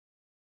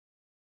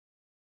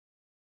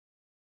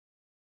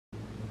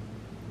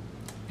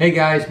Hey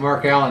guys,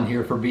 Mark Allen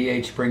here for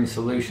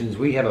BHSpringSolutions.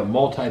 We have a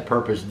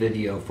multi-purpose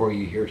video for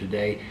you here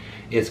today.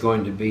 It's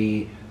going to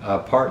be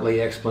partly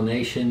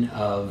explanation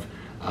of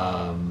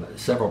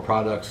several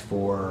products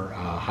for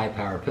high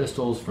power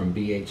pistols from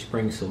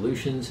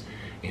BHSpringSolutions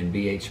and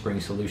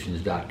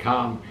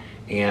BHSpringSolutions.com,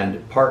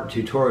 and part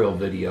tutorial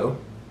video.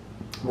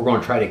 We're going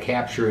to try to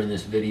capture in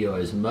this video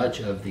as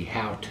much of the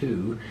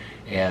how-to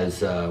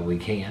as we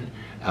can.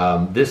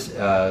 This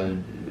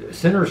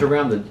centers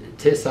around the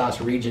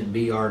Tisas Regent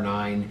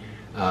BR9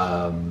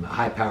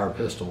 high power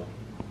pistol.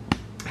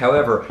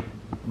 However,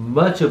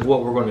 much of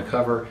what we're going to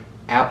cover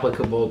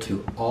applicable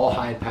to all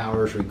high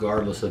powers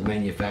regardless of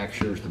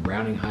manufacturers, the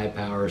Browning high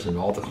powers and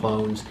all the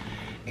clones.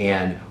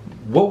 And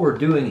what we're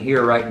doing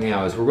here right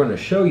now is we're going to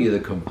show you the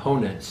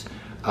components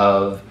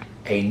of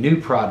a new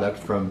product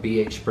from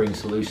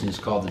BHSpringSolutions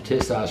called the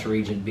Tisas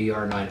Regent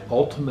BR9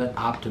 Ultimate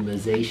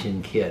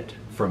Optimization Kit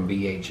from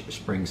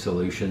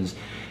BHSpringSolutions,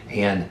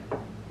 and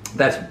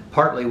that's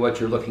partly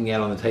what you're looking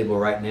at on the table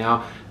right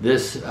now.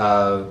 This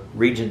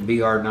Regent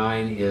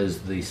BR9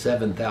 is the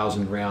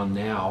 7,000 round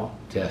now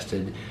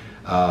tested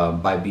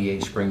by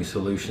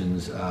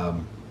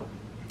BHSpringSolutions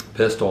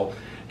pistol,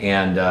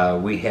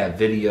 and we have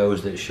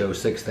videos that show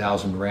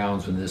 6,000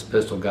 rounds. When this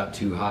pistol got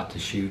too hot to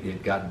shoot,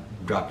 it got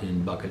dropped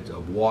in buckets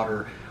of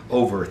water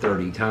over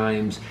 30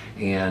 times,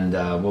 and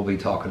we'll be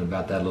talking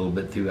about that a little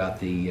bit throughout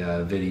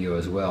the video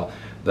as well.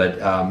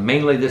 But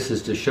mainly this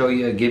is to show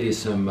you, give you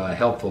some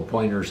helpful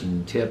pointers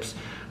and tips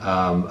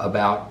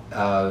about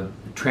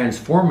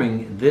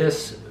transforming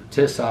this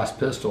Tisas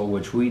pistol,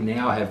 which we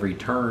now have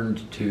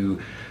returned to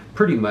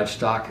pretty much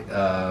stock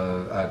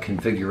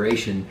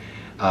configuration,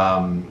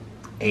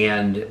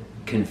 and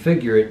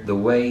configure it the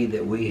way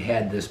that we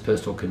had this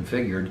pistol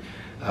configured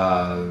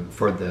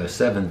for the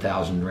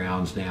 7,000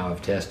 rounds now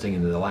of testing,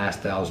 and the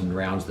last 1,000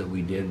 rounds that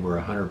we did were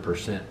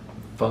 100%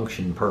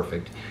 function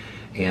perfect.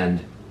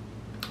 And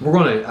we're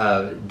going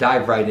to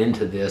dive right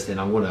into this, and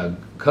I want to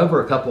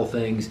cover a couple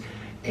things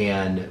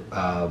and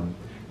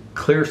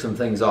clear some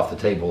things off the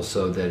table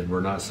so that we're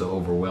not so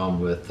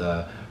overwhelmed with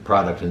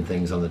product and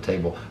things on the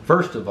table.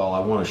 First of all, I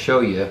want to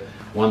show you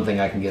one thing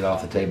I can get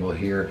off the table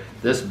here.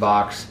 This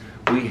box,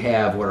 we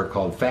have what are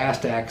called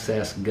fast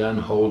access gun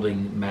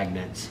holding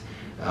magnets,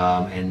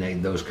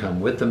 and those come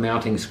with the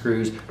mounting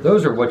screws.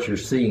 Those are what you're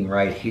seeing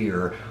right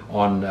here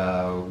on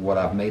what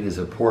I've made as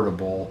a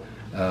portable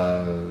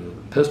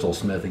pistol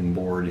smithing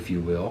board, if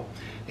you will,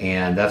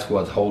 and that's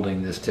what's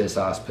holding this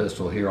Tisas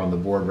pistol here on the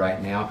board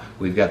right now.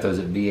 We've got those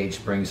at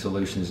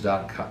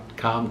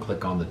BHSpringSolutions.com.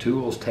 Click on the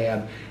tools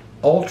tab.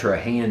 Ultra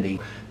handy.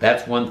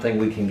 That's one thing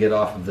we can get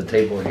off of the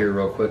table here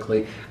real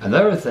quickly.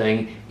 Another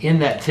thing, in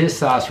that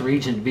Tisas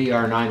Regent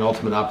BR9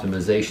 Ultimate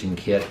Optimization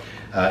Kit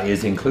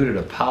is included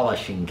a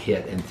polishing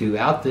kit, and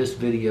throughout this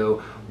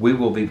video we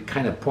will be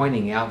kind of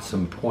pointing out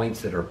some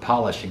points that are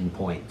polishing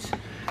points.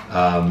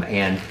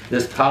 And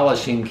this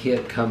polishing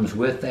kit comes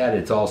with that.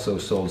 It's also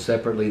sold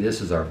separately.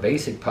 This is our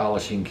basic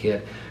polishing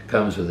kit.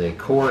 Comes with a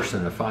coarse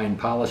and a fine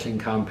polishing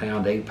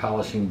compound, 8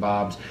 polishing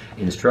bobs,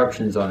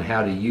 instructions on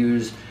how to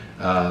use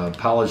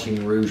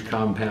polishing rouge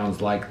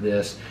compounds like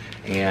this,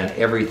 and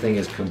everything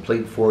is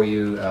complete for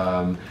you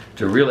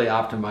to really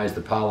optimize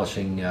the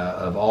polishing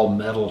of all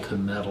metal to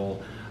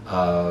metal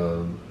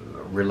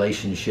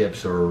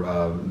relationships,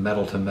 or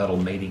metal to metal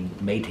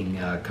mating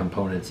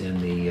components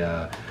in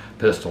the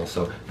pistol.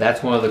 So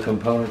that's one of the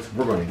components.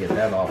 We're going to get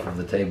that off of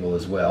the table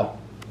as well.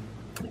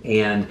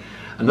 And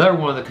another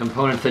one of the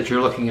components that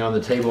you're looking on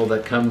the table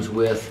that comes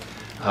with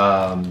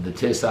the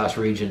Tisas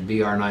Regent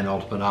BR9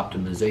 Ultimate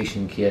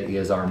Optimization Kit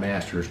is our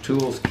Master's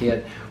Tools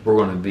Kit. We're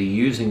going to be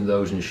using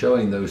those and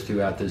showing those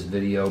throughout this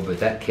video, but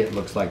that kit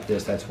looks like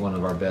this. That's one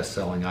of our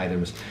best-selling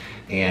items,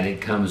 and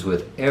it comes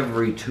with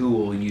every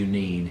tool you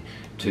need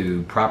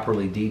to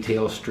properly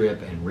detail,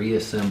 strip, and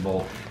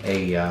reassemble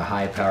a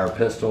high-power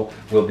pistol.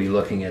 We'll be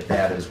looking at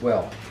that as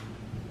well.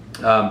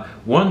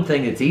 One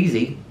thing that's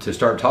easy to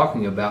start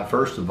talking about,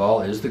 first of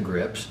all, is the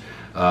grips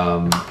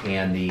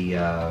and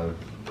the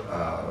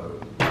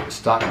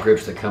stock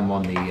grips that come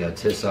on the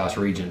Tisas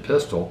Regent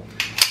pistol.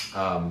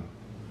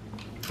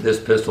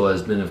 This pistol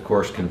has been, of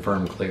course,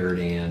 confirmed cleared,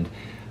 and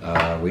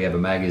we have a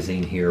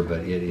magazine here, but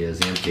it is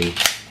empty.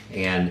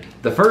 And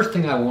the first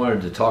thing I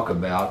wanted to talk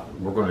about,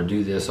 we're going to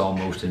do this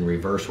almost in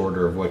reverse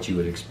order of what you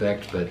would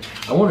expect, but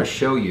I want to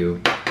show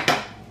you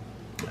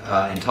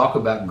and talk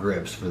about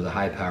grips for the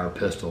high power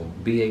pistol.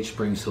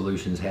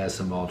 BHSpringSolutions has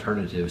some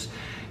alternatives,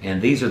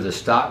 and these are the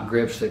stock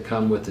grips that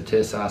come with the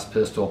Tisas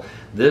pistol.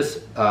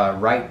 This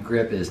right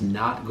grip is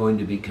not going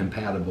to be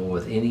compatible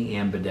with any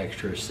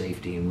ambidextrous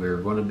safety, and we're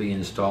going to be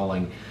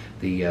installing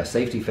the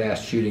safety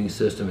fast shooting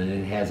system, and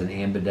it has an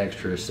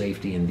ambidextrous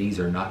safety, and these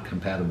are not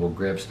compatible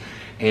grips.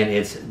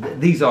 And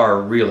these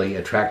are really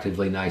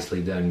attractively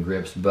nicely done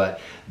grips,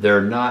 but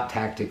they're not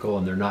tactical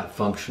and they're not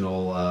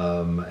functional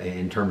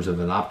in terms of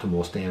an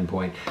optimal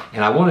standpoint.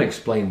 And I want to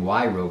explain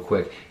why real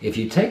quick. If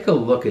you take a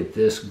look at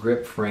this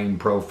grip frame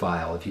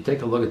profile, if you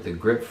take a look at the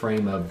grip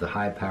frame of the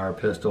high power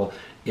pistol,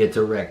 it's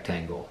a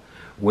rectangle.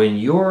 When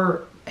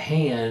your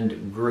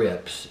hand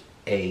grips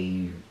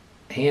a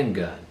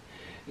handgun.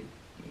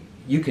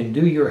 You can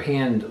do your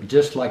hand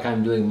just like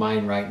I'm doing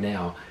mine right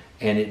now,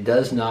 and it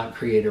does not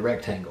create a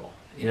rectangle.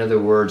 In other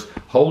words,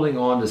 holding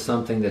on to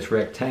something that's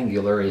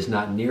rectangular is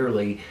not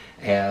nearly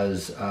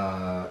as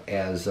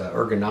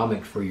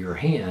ergonomic for your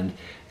hand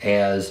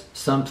as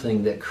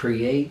something that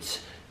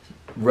creates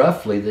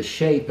roughly the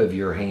shape of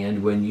your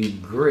hand when you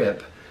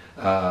grip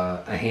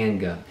a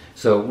handgun.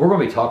 So we're going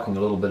to be talking a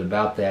little bit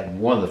about that.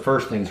 One of the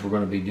first things we're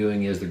going to be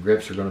doing is the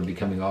grips are going to be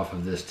coming off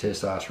of this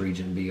Tisas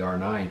Regent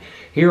BR9.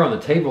 Here on the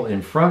table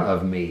in front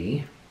of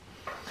me,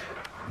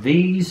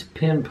 these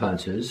pin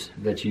punches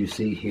that you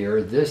see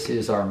here, this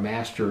is our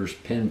master's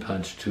pin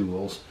punch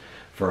tools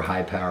for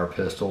high power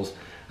pistols.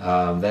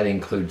 That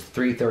includes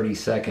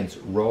 3/32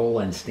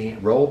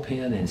 roll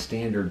pin and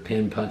standard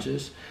pin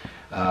punches.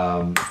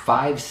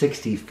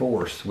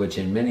 5/64, which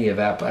in many of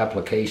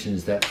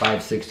applications, that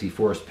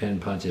 5/64 pin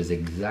punch is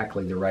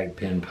exactly the right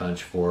pin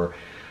punch for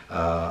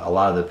a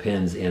lot of the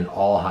pins in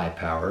all high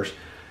powers.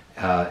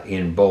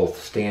 In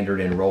both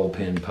standard and roll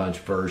pin punch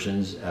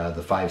versions,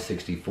 the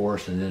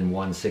 5/64 and then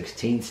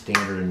 1/16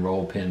 standard and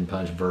roll pin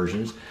punch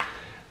versions.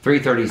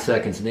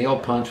 3/32 nail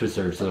punch, which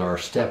is our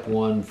step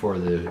one for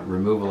the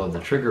removal of the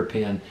trigger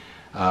pin.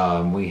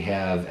 We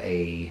have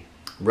a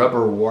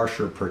rubber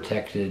washer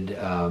protected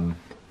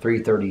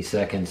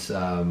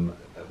 3/32,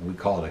 we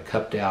call it a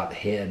cupped out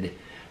head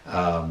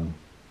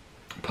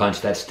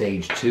punch. That's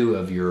stage 2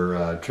 of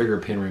your trigger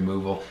pin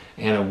removal,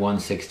 and a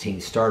 1/16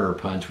 starter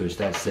punch, which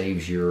that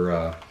saves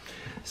your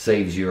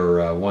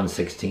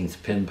 1/16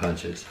 pin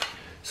punches.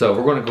 So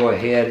we're going to go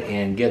ahead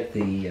and get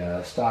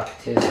the stock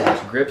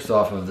Tisas grips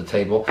off of the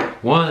table.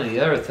 One of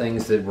the other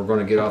things that we're going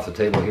to get off the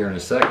table here in a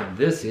second,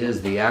 this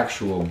is the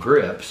actual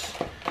grips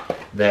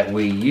that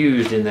we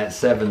used in that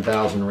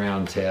 7,000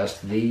 round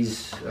test.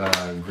 These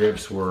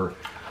grips were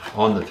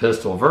on the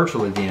pistol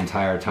virtually the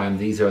entire time.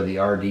 These are the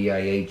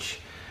RDIH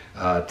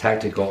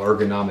tactical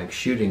ergonomic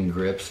shooting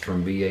grips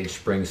from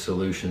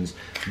BHSpringSolutions.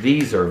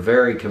 These are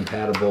very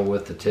compatible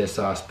with the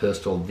Tisas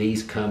pistol.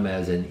 These come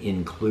as an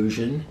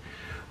inclusion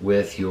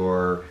with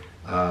your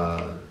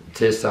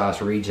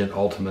Tisas Regent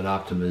Ultimate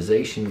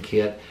Optimization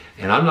Kit.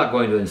 And I'm not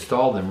going to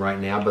install them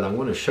right now, but I'm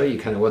going to show you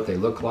kind of what they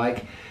look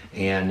like.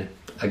 And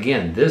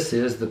again, this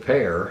is the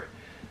pair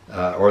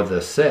or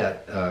the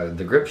set,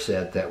 the grip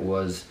set that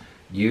was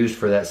used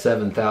for that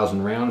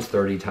 7,000 rounds,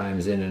 30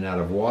 times in and out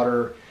of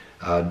water.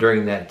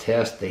 During that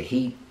test, the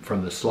heat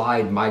from the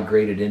slide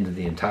migrated into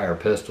the entire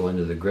pistol,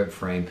 into the grip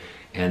frame,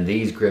 and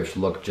these grips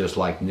look just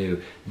like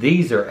new.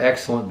 These are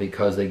excellent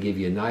because they give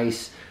you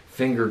nice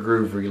finger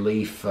groove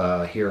relief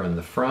here on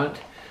the front.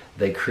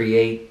 They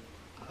create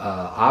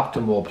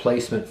optimal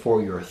placement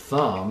for your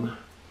thumb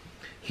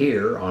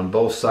here on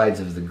both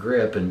sides of the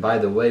grip. And by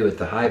the way, with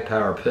the high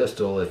power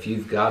pistol, if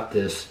you've got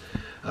this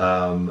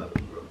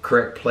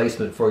correct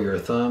placement for your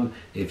thumb,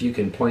 if you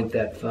can point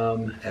that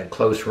thumb at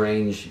close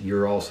range,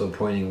 you're also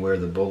pointing where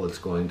the bullet's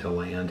going to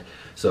land.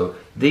 So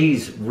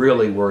these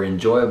really were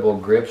enjoyable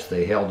grips.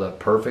 They held up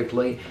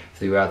perfectly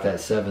throughout that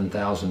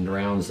 7,000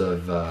 rounds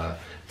of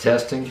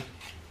testing.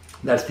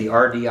 That's the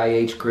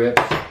RDIH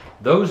grips.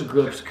 Those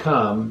grips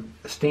come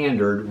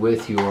standard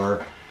with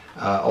your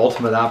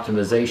Ultimate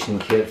Optimization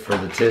Kit for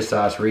the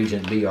Tisas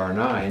Regent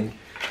BR9,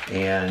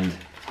 and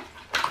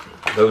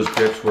those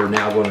grips we're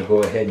now going to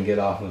go ahead and get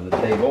off of the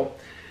table.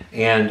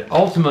 And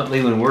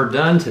ultimately, when we're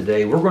done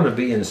today, we're going to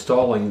be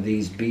installing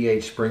these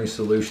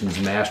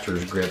BHSpringSolutions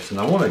Masters grips. And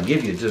I want to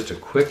give you just a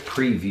quick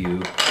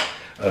preview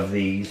of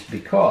these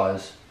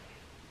because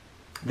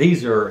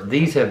these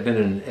have been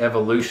an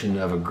evolution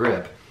of a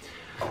grip.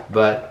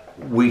 But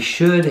we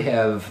should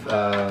have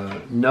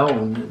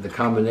known the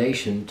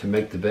combination to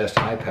make the best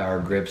high power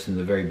grips in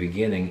the very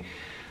beginning.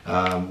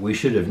 We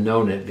should have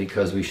known it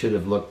because we should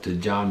have looked to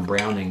John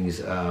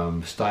Browning's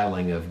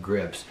styling of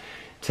grips.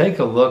 Take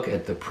a look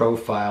at the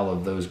profile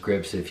of those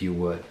grips if you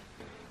would.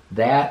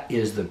 That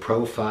is the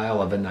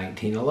profile of a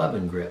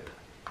 1911 grip,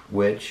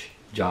 which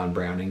John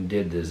Browning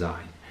did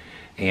design.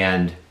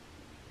 And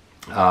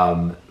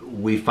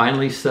we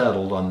finally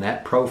settled on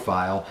that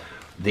profile.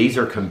 These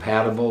are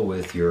compatible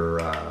with your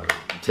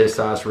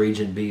Tisas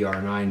Regent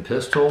BR9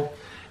 pistol,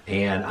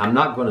 and I'm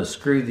not going to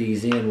screw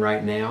these in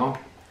right now,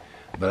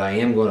 but I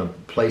am going to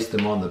place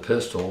them on the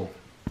pistol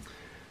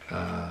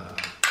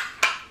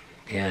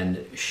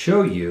and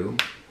show you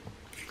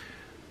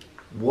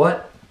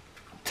what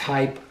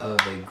type of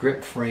a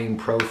grip frame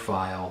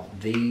profile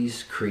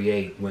these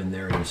create when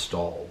they're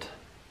installed.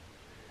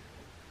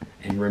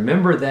 And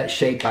remember that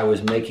shape I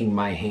was making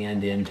my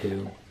hand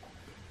into?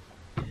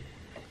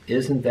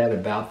 Isn't that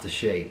about the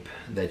shape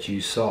that you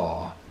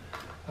saw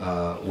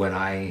when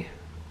I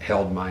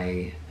held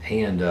my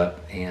hand up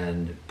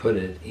and put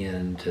it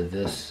into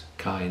this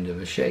kind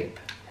of a shape?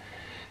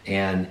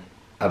 And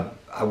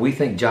we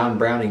think John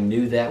Browning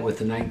knew that with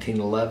the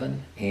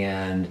 1911,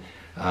 and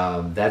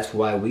that's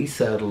why we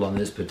settled on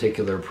this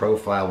particular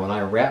profile. When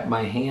I wrap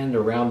my hand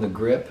around the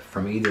grip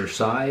from either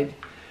side,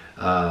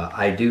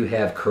 I do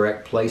have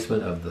correct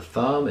placement of the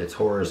thumb. It's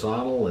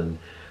horizontal, and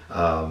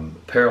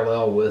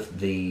parallel with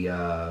the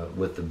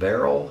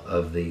barrel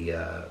of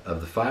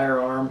the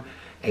firearm,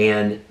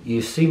 and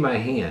you see my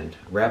hand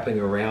wrapping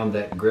around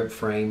that grip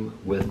frame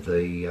with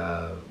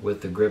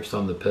the grips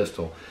on the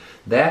pistol.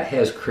 That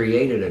has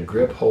created a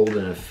grip hold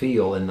and a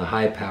feel in the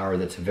high power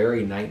that's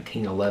very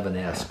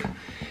 1911-esque.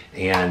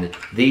 And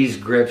these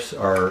grips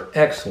are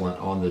excellent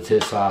on the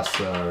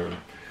Tisas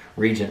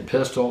Regent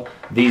pistol.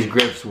 These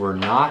grips were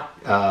not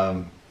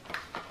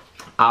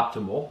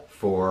optimal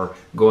for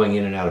going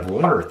in and out of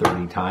water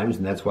 30 times,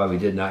 and that's why we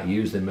did not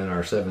use them in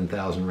our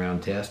 7,000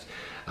 round test.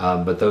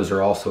 But those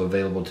are also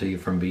available to you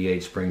from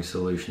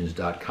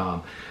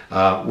BHSpringSolutions.com.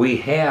 We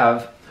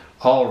have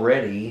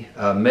already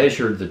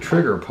measured the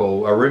trigger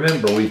pull.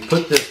 Remember, we've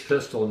put this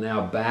pistol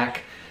now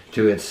back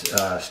to its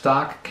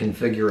stock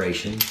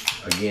configuration,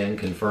 again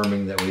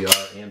confirming that we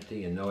are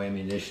empty and no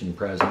ammunition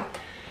present.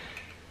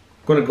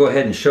 I'm going to go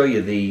ahead and show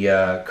you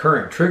the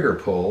current trigger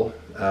pull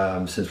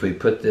since we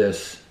put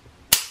this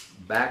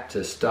back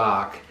to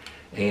stock,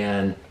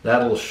 and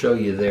that'll show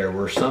you there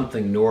we're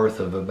something north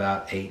of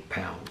about 8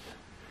 pounds,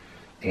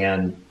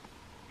 and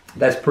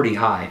that's pretty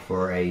high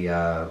for a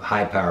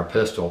high power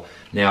pistol.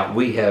 Now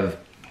we have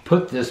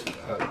put this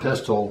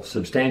pistol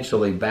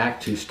substantially back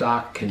to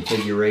stock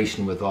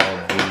configuration with all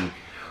of the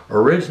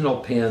original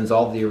pins,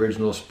 all the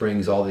original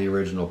springs, all the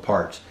original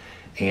parts,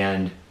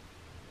 and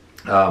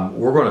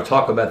we're going to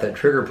talk about that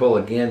trigger pull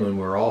again when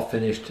we're all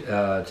finished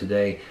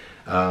today.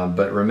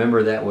 But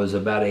remember, that was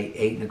about 8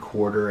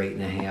 1/4, 8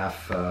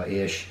 1/2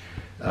 ish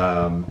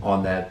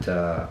on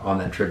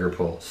that trigger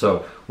pull.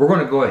 So we're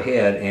going to go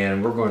ahead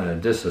and we're going to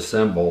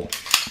disassemble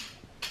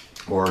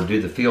or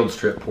do the field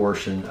strip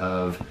portion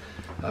of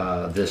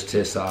this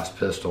Tisas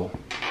pistol.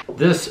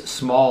 This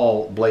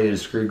small bladed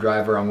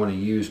screwdriver I'm going to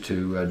use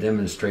to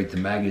demonstrate the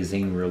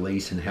magazine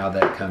release and how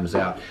that comes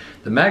out.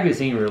 The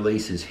magazine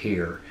release is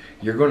here.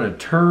 You're going to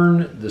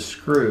turn the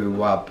screw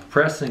while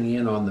pressing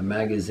in on the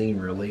magazine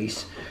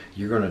release.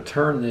 You're going to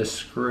turn this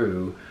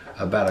screw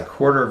about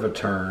 1/4 of a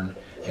turn,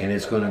 and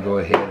it's going to go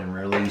ahead and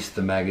release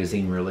the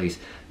magazine release.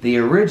 The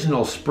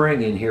original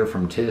spring in here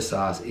from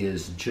Tisas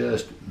is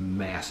just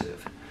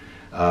massive.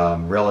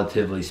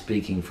 Relatively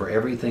speaking, for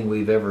everything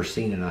we've ever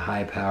seen in a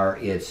high power,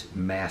 it's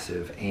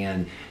massive,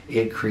 and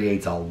it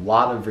creates a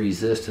lot of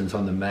resistance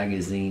on the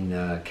magazine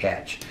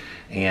catch.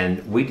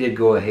 And we did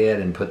go ahead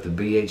and put the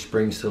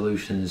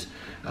BHSpringSolutions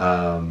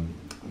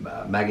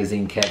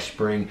magazine catch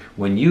spring.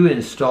 When you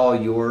install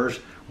yours,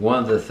 one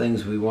of the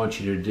things we want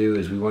you to do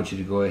is we want you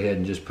to go ahead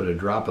and just put a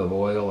drop of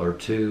oil or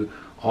two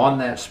on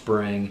that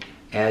spring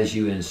as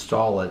you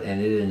install it,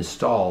 and it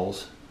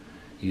installs.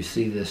 You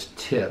see this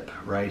tip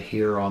right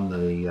here on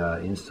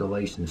the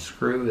installation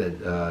screw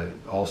that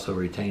also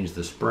retains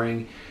the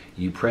spring.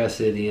 You press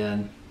it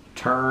in,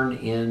 turn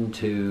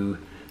into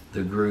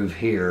the groove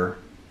here,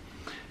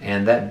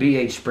 and that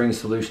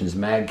BHSpringSolutions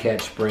mag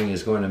catch spring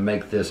is going to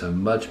make this a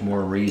much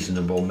more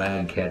reasonable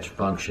mag catch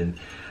function.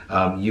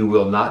 You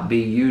will not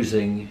be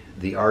using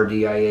the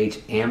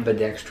RDIH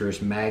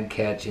ambidextrous mag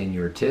catch in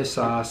your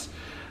Tisas.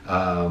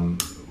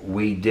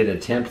 We did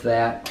attempt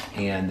that,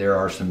 and there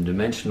are some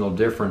dimensional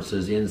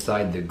differences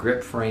inside the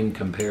grip frame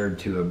compared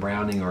to a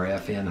Browning or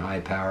FN high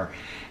power,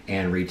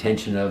 and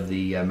retention of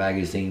the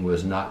magazine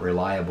was not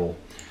reliable.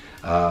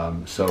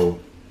 So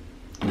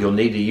you'll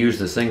need to use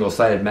the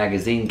single-sided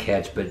magazine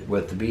catch, but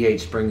with the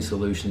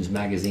BHSpringSolutions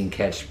magazine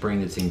catch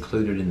spring that's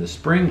included in the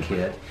spring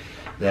kit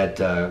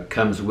that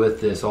comes with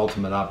this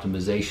ultimate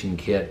optimization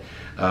kit,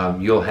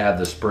 you'll have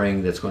the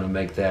spring that's going to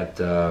make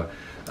that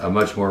a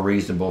much more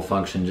reasonable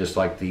function, just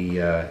like the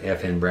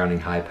FN Browning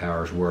high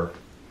powers work.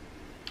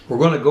 We're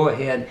going to go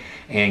ahead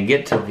and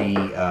get to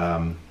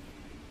the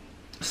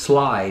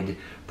slide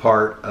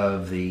part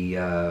of the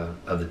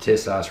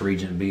Tisas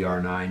Regent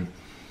BR9,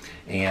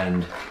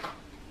 and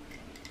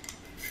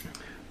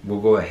we'll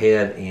go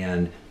ahead,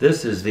 and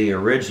this is the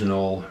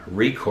original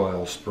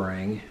recoil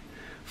spring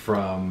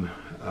from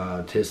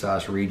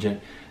Tisas Regent.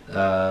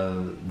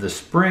 The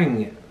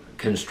spring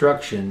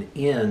construction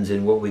ends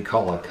in what we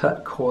call a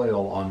cut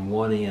coil on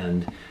one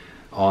end.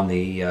 On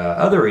the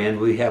other end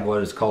we have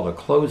what is called a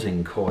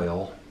closing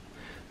coil,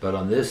 but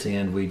on this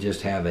end we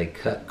just have a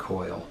cut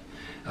coil.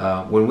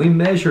 When we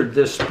measured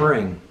this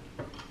spring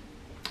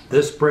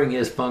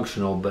is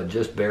functional, but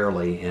just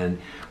barely, and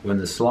when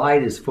the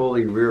slide is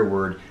fully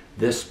rearward,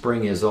 this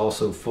spring is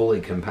also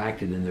fully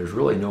compacted and there's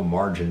really no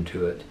margin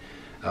to it.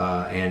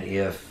 And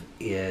if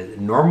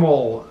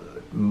normal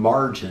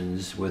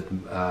margins with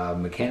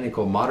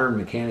modern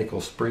mechanical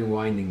spring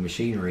winding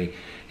machinery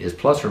is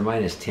plus or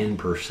minus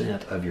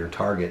 10% of your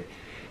target,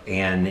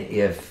 and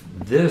if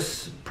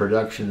this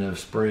production of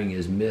spring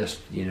is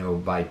missed, you know,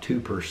 by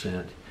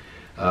 2%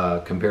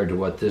 compared to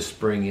what this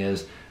spring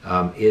is,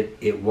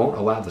 it won't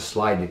allow the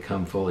slide to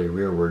come fully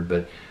rearward.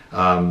 But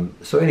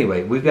so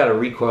anyway, we've got a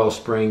recoil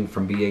spring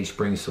from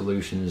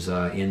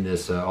BHSpringSolutions in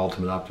this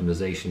ultimate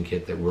optimization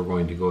kit that we're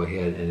going to go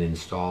ahead and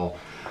install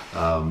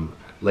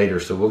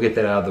later, so we'll get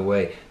that out of the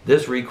way.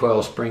 This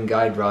recoil spring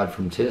guide rod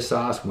from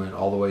Tisas went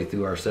all the way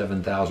through our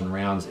 7,000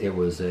 rounds. It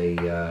was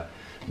a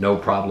no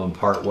problem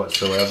part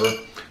whatsoever.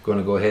 Going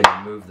to go ahead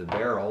and remove the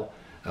barrel.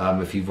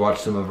 If you've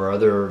watched some of our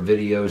other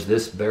videos,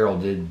 this barrel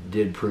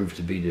did prove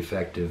to be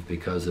defective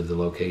because of the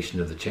location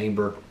of the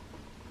chamber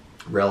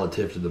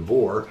relative to the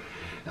bore.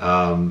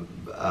 But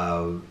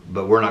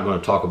we're not going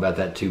to talk about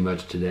that too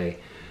much today.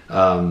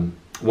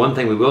 One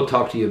thing we will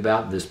talk to you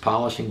about, this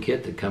polishing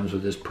kit that comes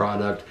with this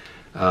product.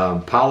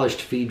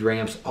 Polished feed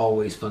ramps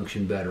always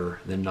function better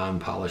than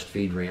non-polished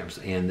feed ramps,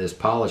 and this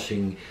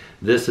polishing,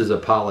 this is a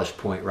polish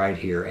point right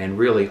here, and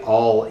really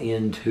all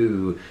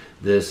into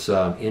this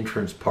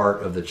entrance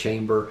part of the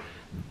chamber.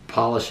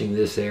 Polishing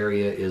this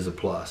area is a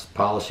plus.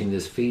 Polishing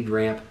this feed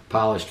ramp,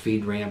 polished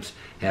feed ramps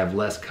have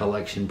less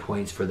collection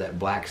points for that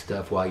black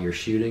stuff while you're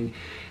shooting,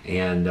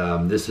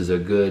 and this is a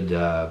good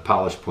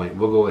polish point.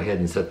 We'll go ahead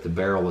and set the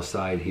barrel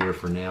aside here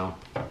for now.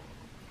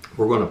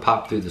 We're going to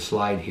pop through the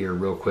slide here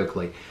real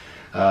quickly.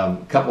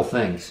 Couple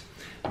things.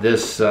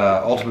 This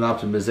Ultimate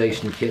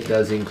Optimization Kit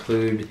does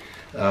include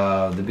the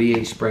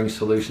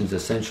BHSpringSolutions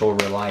Essential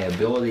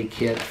Reliability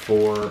Kit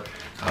for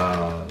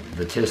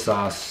the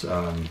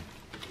Tisas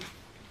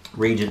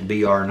Regent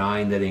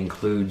BR9 that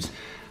includes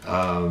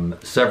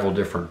several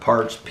different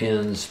parts,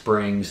 pins,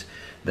 springs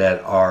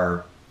that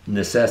are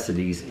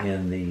necessities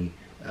in the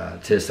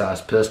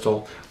Tisas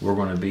pistol. We're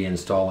going to be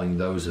installing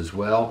those as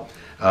well.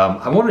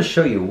 I want to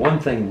show you one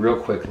thing real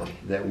quickly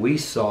that we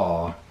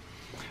saw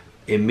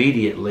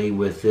immediately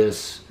with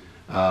this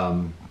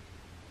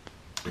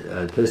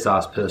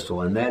Tisas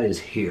pistol, and that is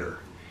here.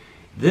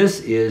 This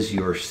is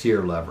your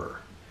sear lever,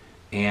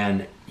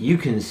 and you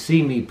can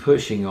see me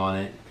pushing on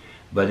it,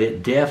 but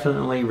it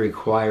definitely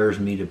requires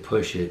me to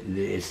push it.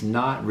 It's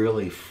not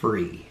really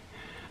free,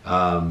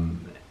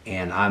 and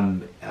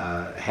I'm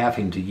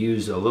having to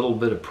use a little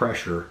bit of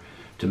pressure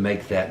to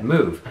make that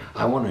move.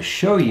 I want to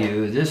show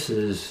you, this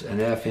is an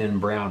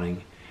FN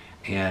Browning,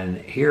 and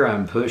here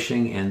I'm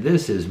pushing, and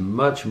this is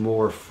much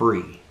more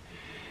free,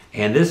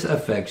 and this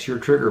affects your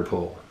trigger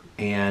pull.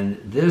 And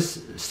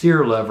this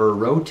sear lever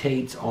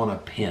rotates on a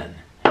pin,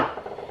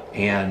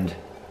 and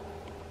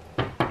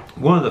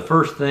one of the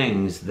first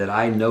things that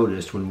I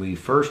noticed when we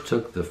first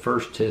took the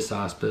first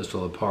Tisas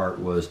pistol apart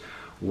was,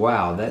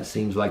 wow, that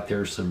seems like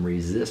there's some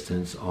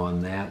resistance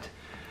on that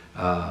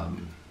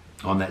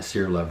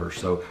sear lever.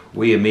 So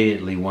we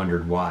immediately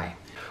wondered why.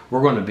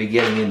 We're going to be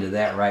getting into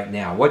that right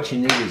now. What you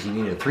need is you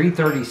need a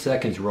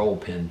 3/32 roll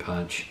pin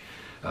punch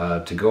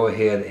to go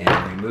ahead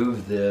and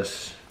remove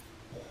this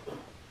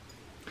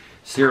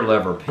sear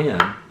lever pin.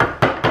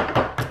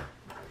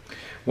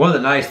 One of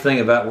the nice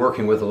things about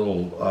working with a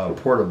little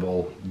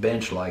portable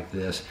bench like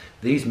this,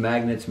 these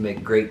magnets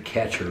make great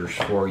catchers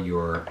for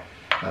your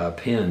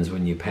pins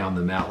when you pound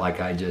them out like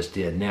I just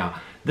did.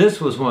 Now,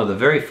 this was one of the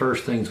very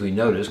first things we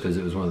noticed because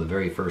it was one of the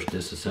very first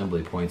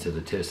disassembly points of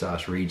the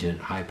Tisas Regent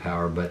high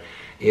power, but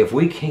if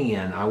we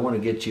can, I want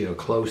to get you a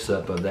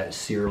close-up of that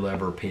sear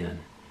lever pin.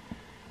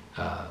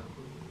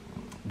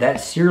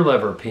 That sear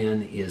lever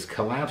pin is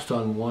collapsed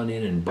on one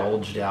end and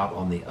bulged out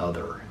on the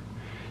other.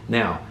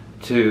 Now,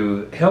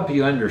 to help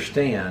you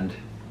understand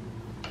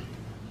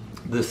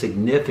the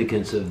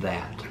significance of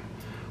that,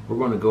 we're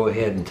going to go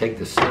ahead and take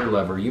the sear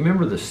lever. You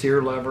remember the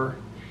sear lever?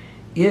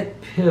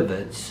 It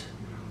pivots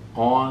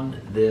on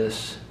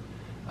this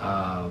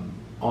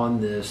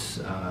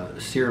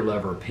sear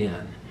lever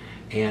pin,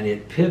 and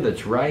it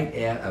pivots right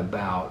at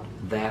about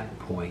that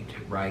point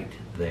right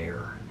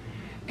there.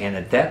 And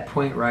at that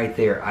point right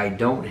there, I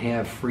don't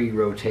have free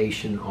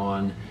rotation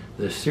on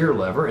the sear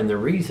lever, and the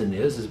reason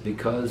is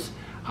because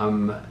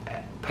I'm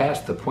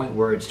past the point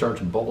where it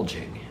starts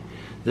bulging.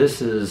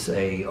 This is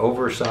a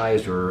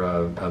oversized or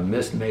a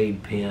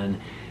mismade pin,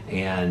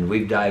 and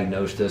we've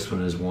diagnosed this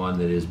one as one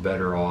that is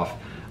better off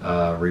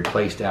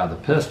replaced out of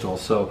the pistol.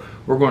 So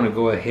we're going to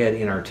go ahead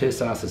in our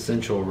Tisas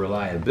Essential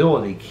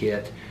Reliability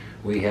Kit.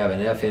 We have an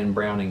FN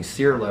Browning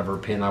sear lever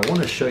pin. I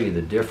want to show you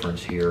the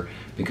difference here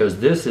because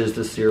this is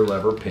the sear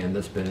lever pin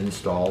that's been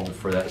installed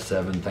for that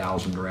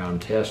 7,000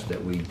 round test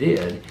that we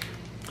did.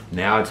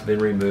 Now it's been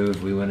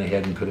removed. We went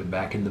ahead and put it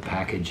back in the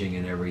packaging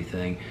and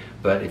everything.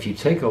 But if you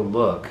take a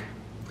look,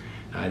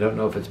 I don't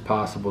know if it's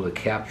possible to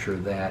capture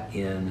that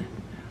in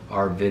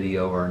our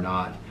video or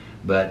not,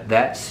 but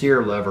that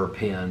sear lever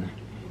pin,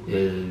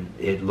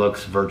 it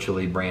looks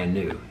virtually brand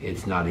new.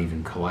 It's not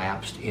even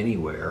collapsed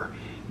anywhere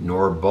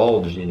nor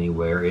bulged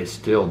anywhere. It's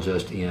still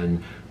just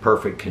in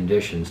perfect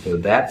condition. So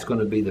that's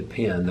going to be the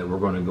pin that we're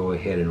going to go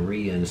ahead and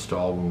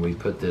reinstall when we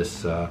put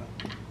this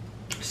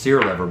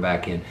sear lever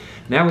back in.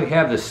 Now we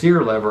have the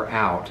sear lever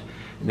out.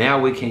 Now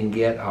we can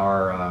get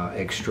our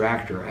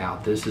extractor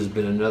out. This has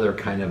been another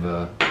kind of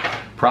a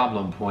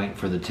problem point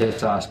for the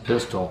Tisas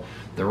pistol.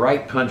 The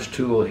right punch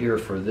tool here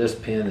for this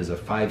pin is a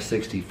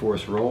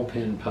 5/64 roll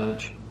pin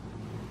punch.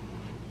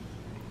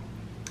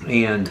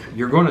 And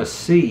you're going to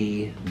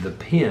see the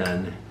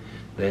pin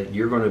that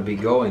you're going to be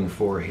going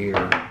for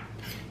here.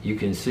 You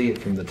can see it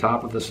from the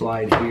top of the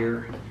slide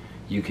here.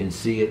 You can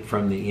see it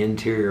from the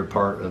interior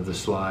part of the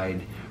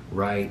slide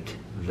right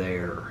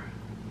there.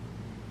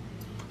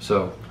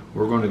 So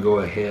we're going to go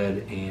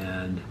ahead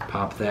and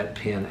pop that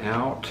pin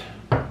out.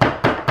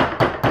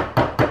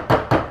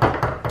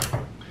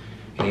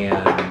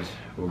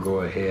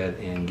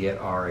 get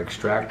our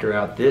extractor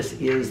out. This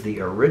is the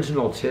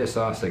original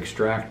Tisas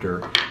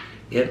extractor.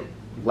 It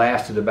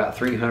lasted about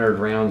 300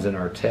 rounds in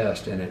our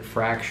test and it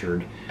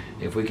fractured.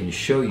 If we can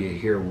show you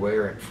here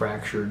where it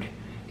fractured,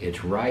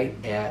 it's right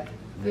at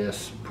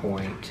this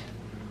point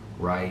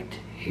right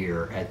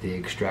here at the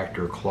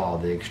extractor claw.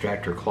 The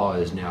extractor claw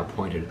is now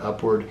pointed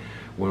upward.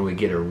 When we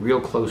get a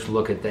real close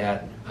look at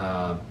that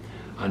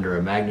under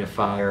a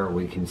magnifier,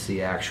 we can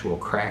see actual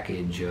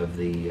crackage of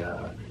the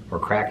or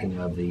cracking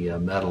of the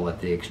metal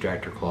at the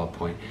extractor claw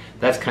point.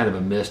 That's kind of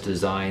a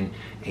misdesign,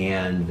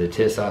 and the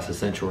Tisas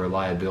Essential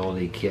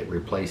Reliability Kit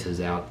replaces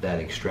out that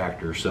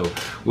extractor. So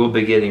we'll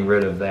be getting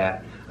rid of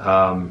that.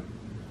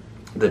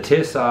 The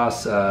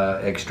Tisas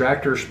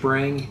extractor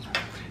spring,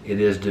 it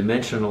is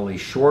dimensionally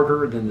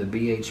shorter than the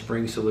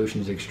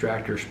BHSpringSolutions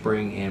extractor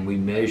spring, and we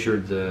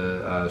measured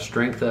the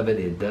strength of it.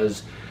 It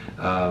does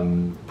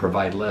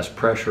provide less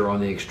pressure on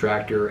the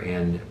extractor,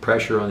 and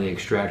pressure on the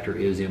extractor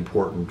is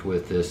important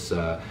with this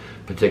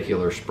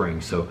particular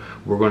spring. So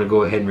we're going to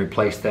go ahead and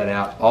replace that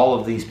out. All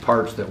of these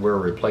parts that we're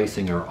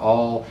replacing are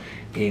all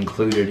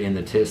included in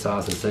the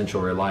Tisas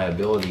Essential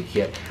Reliability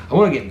Kit. I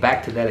want to get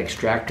back to that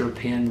extractor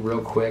pin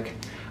real quick.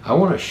 I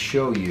want to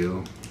show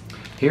you,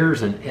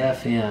 here's an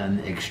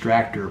FN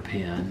extractor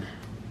pin,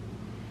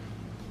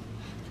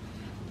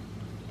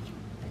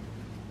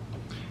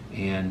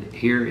 and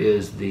here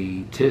is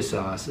the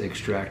Tisas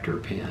extractor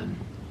pin.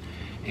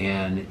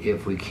 And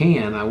if we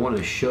can, I want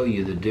to show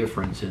you the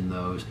difference in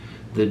those.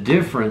 The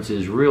difference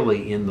is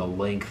really in the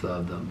length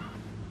of them,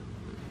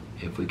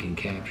 if we can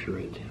capture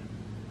it.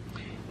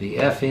 The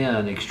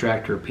FN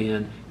extractor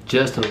pin,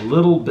 just a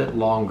little bit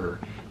longer.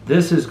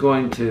 This is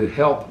going to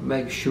help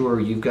make sure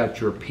you've got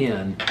your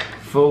pin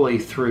fully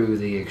through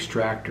the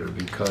extractor,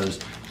 because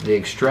the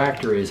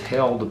extractor is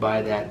held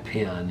by that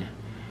pin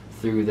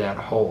through that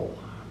hole.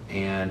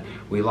 And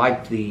we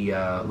like the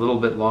little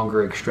bit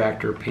longer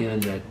extractor pin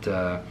that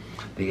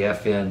the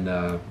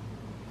FN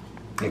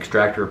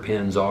extractor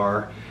pins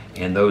are,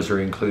 and those are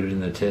included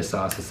in the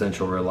Tisas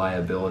Essential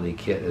Reliability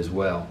Kit as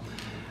well.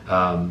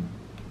 And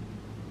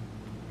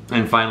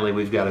finally,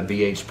 we've got a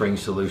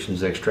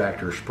BHSpringSolutions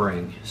extractor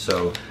spring.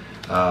 So,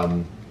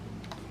 and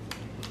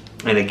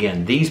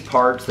again, these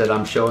parts that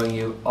I'm showing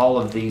you, all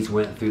of these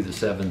went through the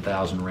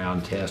 7,000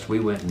 round test. We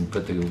went and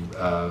put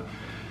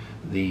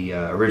the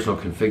original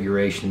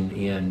configuration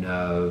in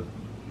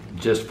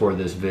just for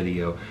this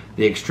video.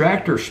 The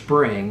extractor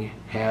spring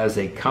has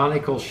a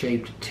conical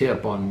shaped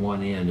tip on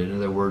one end. In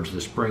other words,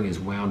 the spring is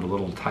wound a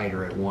little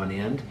tighter at one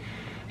end,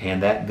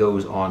 and that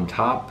goes on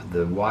top.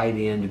 The wide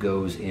end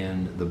goes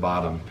in the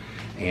bottom.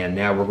 And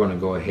now we're going to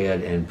go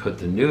ahead and put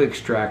the new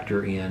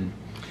extractor in.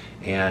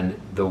 And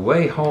the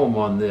way home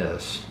on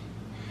this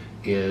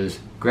is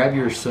grab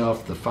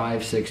yourself the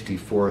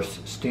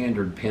 5/64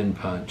 standard pin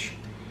punch,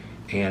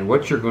 and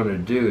what you're going to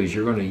do is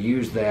you're going to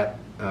use that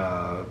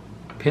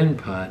pin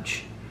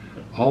punch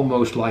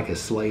almost like a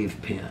slave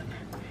pin,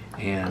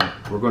 and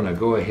we're going to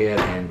go ahead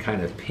and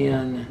kind of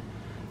pin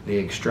the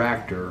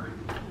extractor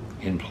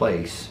in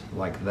place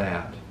like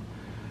that,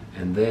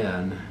 and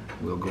then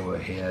we'll go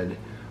ahead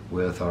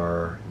with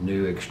our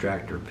new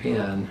extractor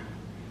pin,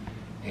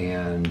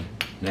 and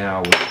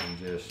now we can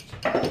just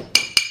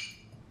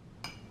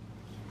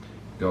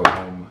go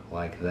home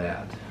like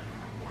that.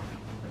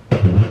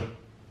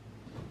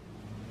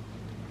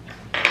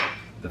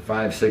 The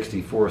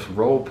 5/64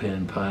 roll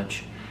pin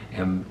punch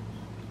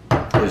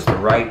is the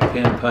right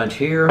pin punch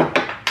here,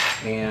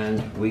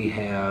 and we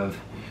have,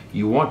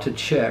 you want to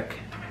check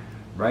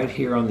right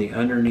here on the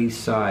underneath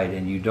side,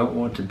 and you don't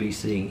want to be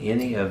seeing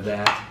any of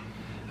that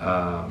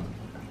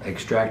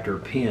extractor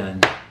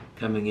pin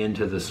coming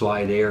into the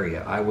slide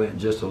area. I went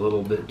just a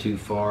little bit too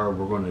far.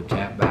 We're going to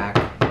tap back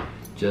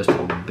just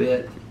a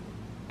bit,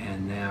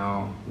 and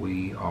now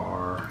we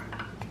are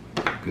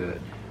good.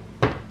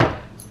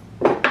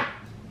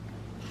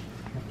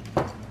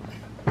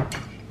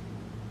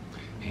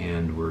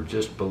 And we're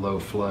just below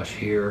flush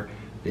here.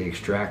 The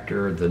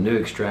extractor, the new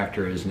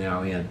extractor, is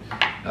now in.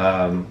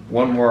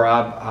 One more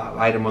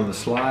item on the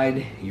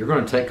slide. You're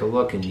going to take a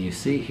look, and you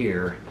see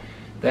here,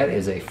 that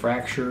is a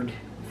fractured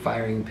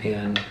firing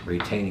pin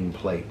retaining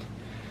plate.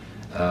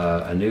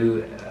 A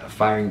new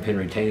firing pin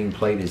retaining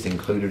plate is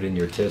included in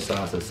your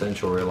Tisas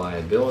Essential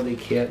Reliability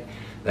Kit.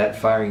 That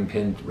firing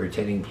pin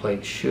retaining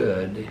plate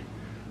should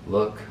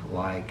look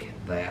like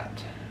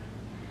that.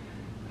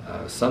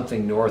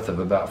 Something north of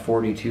about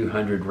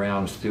 4,200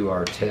 rounds through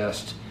our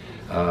test,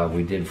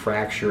 we did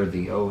fracture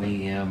the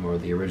OEM, or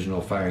the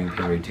original firing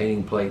pin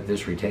retaining plate.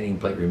 This retaining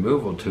plate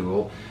removal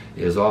tool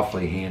is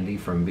awfully handy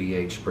from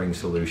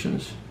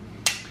BHSpringSolutions,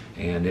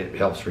 and it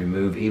helps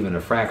remove even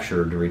a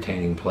fractured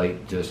retaining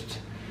plate just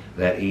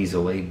that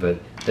easily.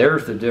 But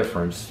there's the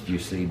difference you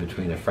see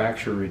between a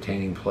fractured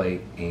retaining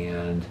plate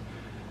and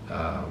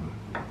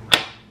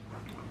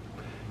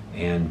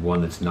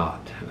one that's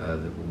not,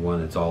 the one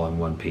that's all in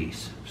one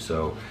piece.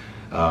 So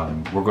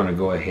we're going to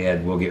go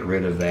ahead, we'll get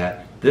rid of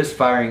that. This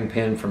firing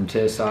pin from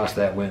Tisas,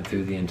 that went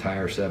through the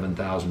entire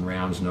 7,000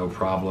 rounds, no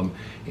problem.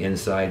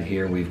 Inside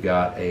here we've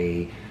got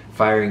a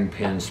firing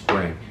pin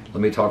spring.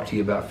 Let me talk to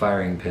you about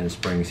firing pin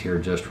springs here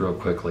just real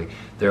quickly.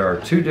 There are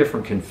two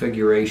different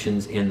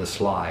configurations in the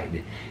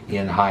slide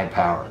in high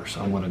power.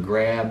 So I'm going to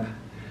grab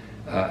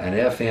an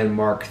FN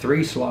Mark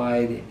III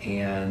slide,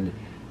 and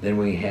then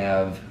we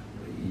have,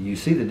 you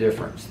see the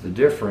difference. The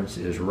difference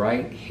is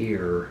right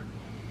here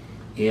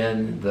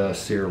in the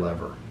sear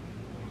lever,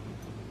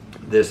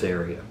 this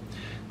area.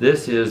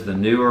 This is the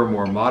newer,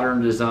 more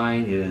modern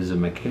design. It is a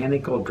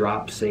mechanical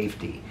drop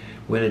safety.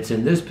 When it's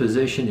in this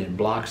position, it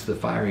blocks the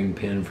firing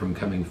pin from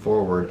coming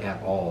forward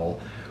at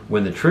all.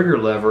 When the trigger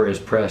lever is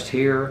pressed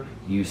here,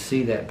 you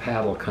see that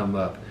paddle come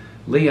up.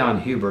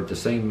 Leon Hubert, the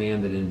same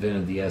man that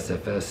invented the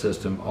SFS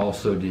system,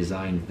 also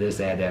designed this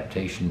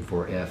adaptation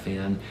for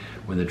FN.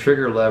 When the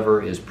trigger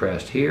lever is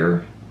pressed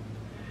here,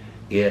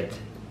 it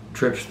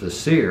trips the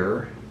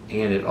sear,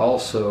 and it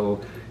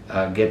also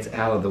gets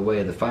out of the way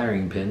of the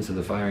firing pin, so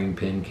the firing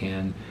pin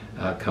can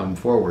come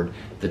forward.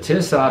 The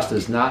Tisas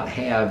does not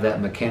have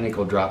that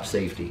mechanical drop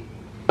safety.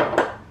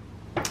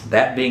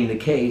 That being the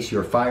case,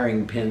 your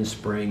firing pin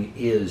spring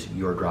is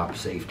your drop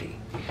safety,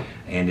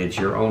 and it's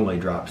your only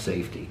drop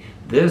safety.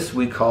 This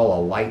we call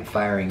a light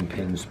firing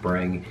pin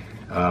spring.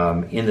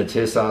 In the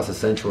Tisas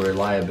Essential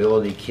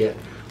Reliability Kit,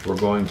 we're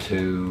going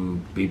to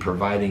be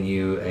providing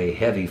you a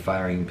heavy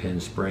firing pin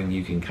spring.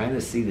 You can kind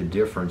of see the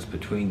difference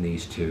between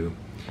these two.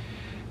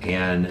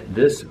 And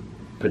this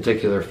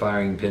particular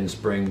firing pin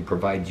spring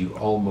provides you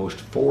almost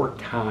 4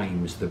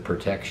 times the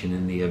protection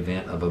in the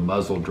event of a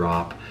muzzle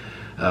drop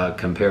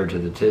compared to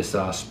the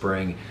Tisas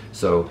spring.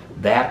 So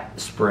that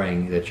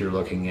spring that you're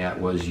looking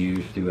at was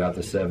used throughout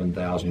the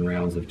 7,000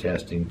 rounds of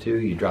testing too.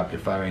 You dropped a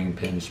firing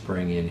pin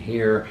spring in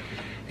here,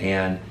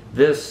 and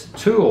this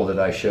tool that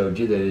I showed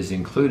you that is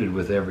included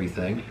with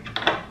everything,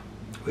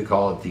 we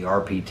call it the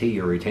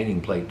RPT, or retaining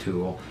plate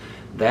tool.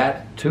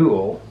 That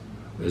tool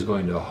is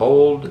going to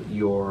hold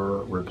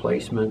your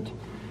replacement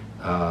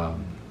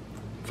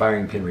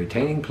firing pin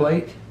retaining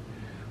plate.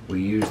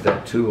 We use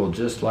that tool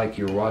just like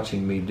you're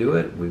watching me do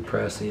it. We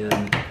press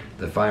in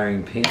the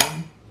firing pin,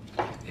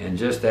 and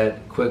just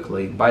that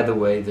quickly, by the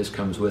way, this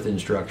comes with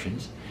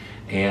instructions,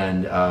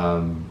 and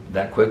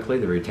that quickly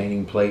the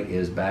retaining plate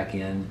is back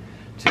in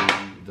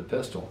to the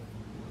pistol.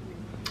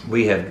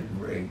 We have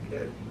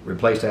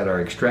replaced out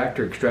our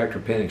extractor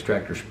pin,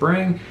 extractor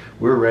spring.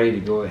 We're ready to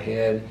go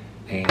ahead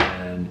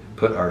and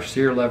put our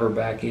sear lever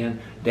back in.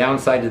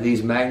 Downside to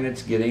these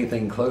magnets, get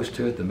anything close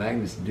to it, the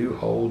magnets do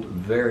hold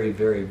very,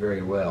 very,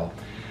 very well.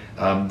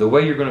 The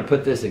way you're going to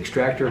put this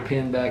extractor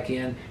pin back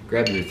in,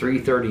 grab your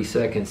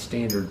 3/32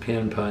 standard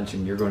pin punch,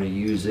 and you're going to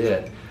use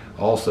it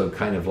also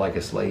kind of like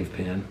a slave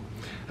pin.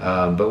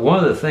 But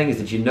one of the things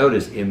that you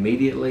notice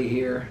immediately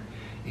here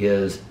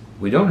is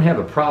we don't have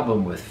a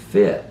problem with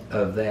fit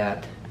of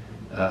that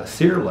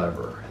sear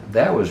lever.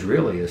 That was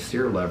really a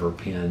sear lever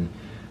pin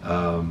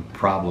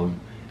problem,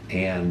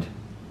 and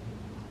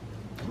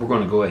we're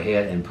going to go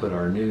ahead and put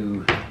our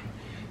new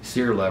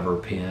sear lever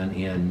pin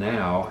in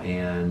now,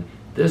 and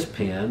this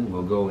pin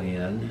will go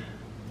in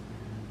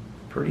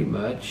pretty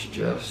much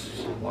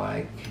just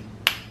like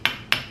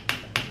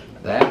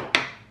that.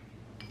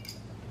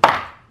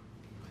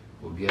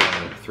 We'll get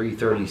a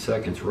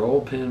 3/32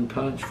 roll pin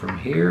punch from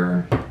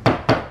here.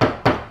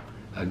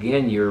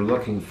 Again, you're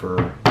looking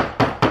for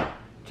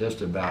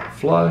just about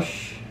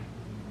flush,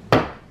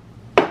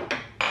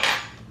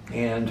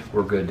 and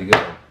we're good to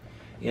go.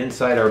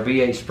 Inside our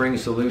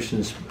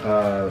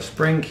BHSpringSolutions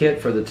spring kit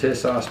for the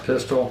Tisas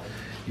pistol,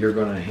 you're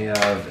going to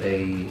have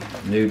a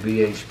new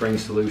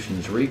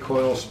BHSpringSolutions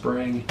recoil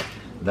spring.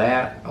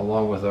 That,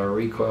 along with our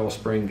recoil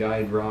spring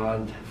guide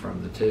rod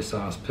from the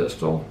Tisas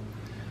pistol,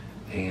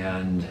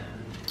 and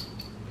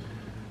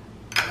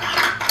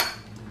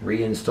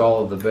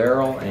reinstall of the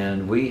barrel,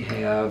 and we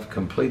have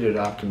completed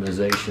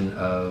optimization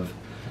of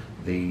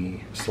the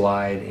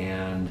slide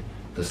and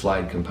the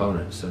slide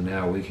components. So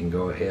now we can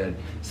go ahead,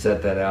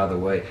 set that out of the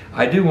way.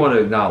 I do want to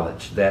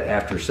acknowledge that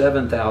after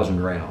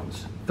 7,000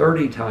 rounds,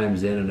 30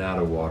 times in and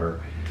out of water,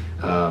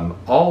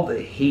 all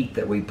the heat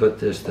that we put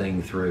this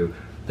thing through,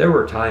 there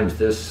were times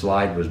this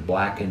slide was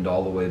blackened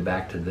all the way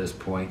back to this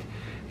point,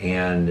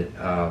 and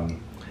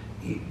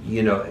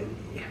you know,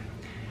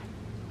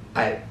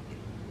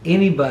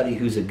 anybody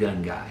who's a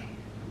gun guy,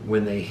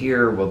 when they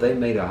hear, well, they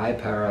made a high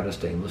power out of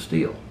stainless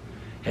steel,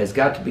 has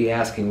got to be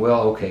asking,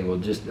 well, okay, well,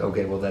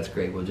 that's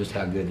great. Well, just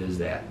how good is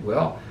that?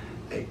 Well,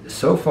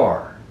 so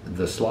far,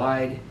 the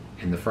slide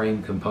and the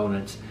frame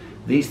components,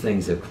 these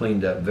things have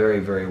cleaned up very,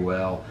 very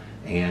well,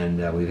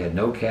 and we've had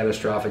no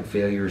catastrophic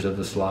failures of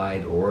the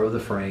slide or of the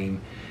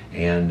frame,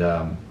 and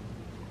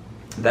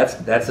that's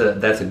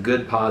a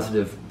good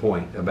positive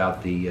point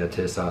about the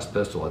Tisas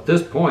pistol. At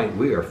this point,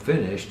 we are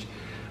finished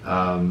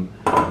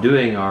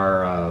doing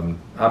our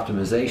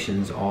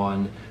optimizations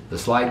on the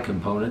slide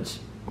components.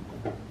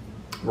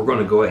 We're going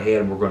to go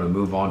ahead and we're going to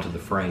move on to the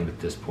frame at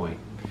this point.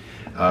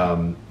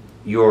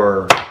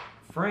 Your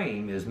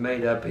frame is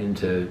made up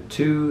into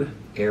 2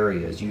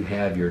 areas. You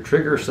have your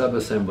trigger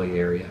subassembly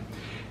area,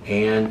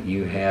 and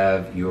you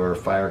have your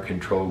fire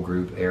control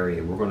group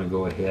area. We're going to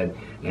go ahead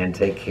and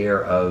take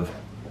care of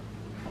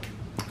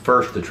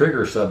First, the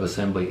trigger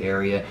subassembly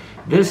area.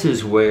 This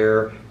is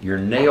where your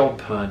nail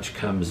punch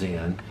comes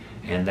in,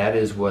 and that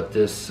is what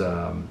this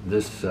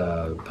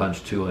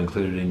punch tool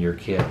included in your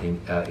kit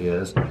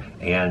is.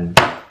 And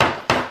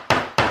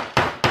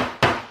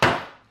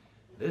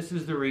this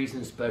is the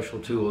reason special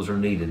tools are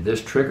needed.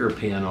 This trigger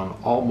pin on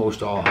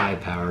almost all high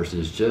powers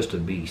is just a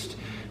beast.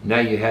 Now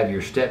you have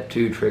your step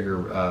 2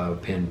 trigger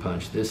pin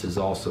punch. This is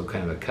also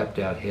kind of a cupped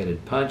out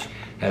headed punch,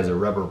 has a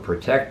rubber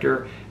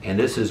protector, and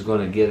this is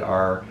going to get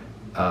our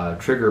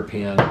trigger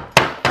pin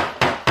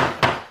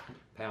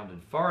pounded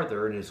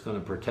farther, and it's going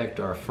to protect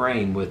our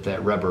frame with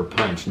that rubber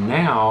punch.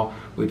 Now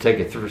we take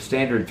a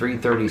standard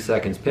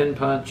 3/32 pin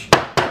punch,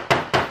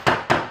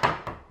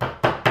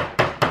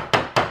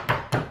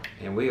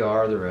 and we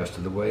are the rest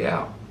of the way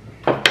out.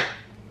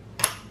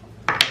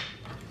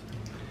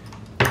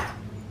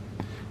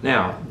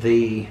 Now,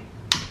 the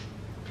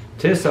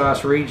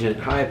Tisas Regent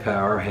high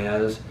power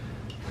has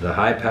the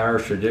high power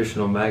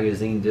traditional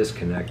magazine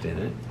disconnect in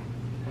it.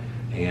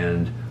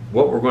 And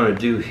what we're going to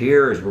do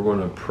here is we're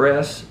going to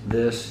press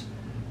this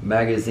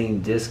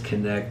magazine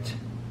disconnect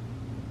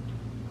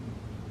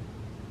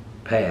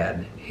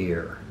pad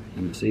here.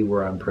 You can see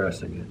where I'm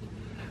pressing it.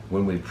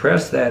 When we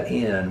press that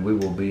in, we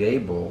will be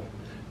able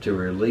to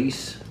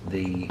release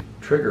the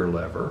trigger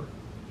lever.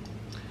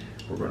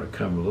 We're going to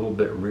come a little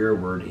bit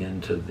rearward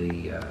into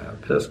the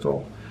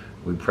pistol.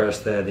 We press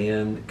that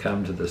in,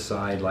 come to the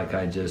side like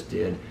I just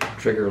did,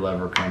 trigger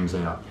lever comes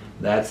out.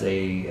 That's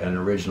an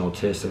original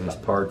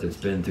Tisas part that's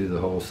been through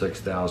the whole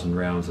 6,000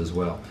 rounds as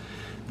well.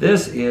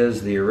 This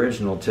is the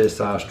original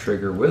Tisas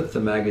trigger with the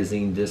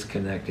magazine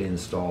disconnect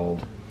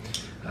installed.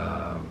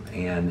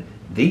 And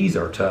these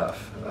are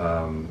tough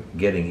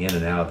getting in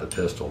and out of the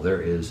pistol.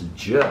 There is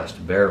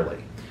just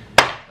barely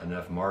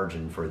enough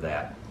margin for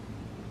that.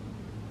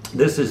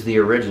 This is the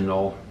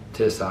original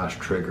Tisas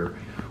trigger.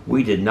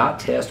 We did not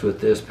test with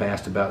this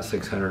past about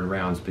 600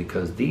 rounds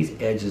because these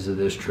edges of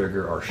this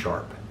trigger are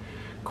sharp,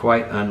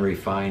 quite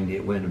unrefined.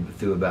 It went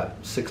through about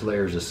 6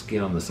 layers of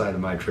skin on the side of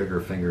my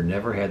trigger finger.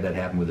 Never had that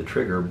happen with a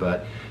trigger,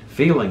 but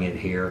feeling it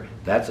here,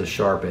 that's a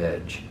sharp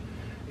edge.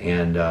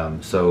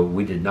 And so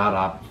we did not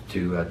opt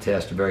to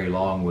test very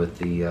long with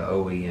the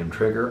OEM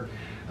trigger.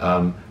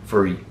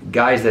 For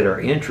guys that are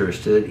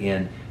interested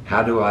in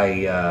how do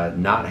I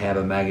not have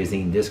a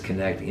magazine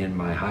disconnect in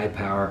my high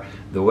power,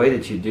 the way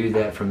that you do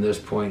that from this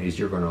point is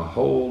you're going to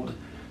hold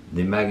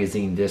the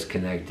magazine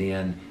disconnect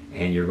in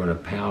and you're going to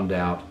pound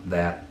out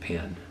that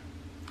pin.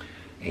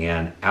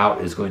 And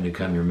out is going to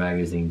come your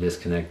magazine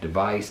disconnect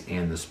device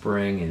and the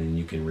spring, and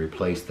you can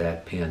replace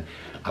that pin.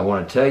 I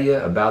want to tell you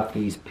about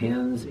these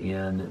pins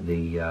in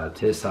the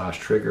Tisas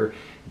trigger.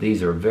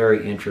 These are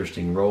very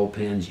interesting roll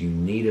pins. You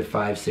need a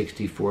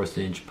 5/64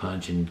 inch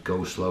punch and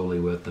go slowly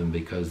with them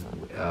because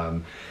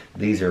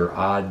these are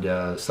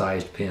odd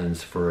sized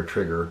pins for a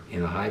trigger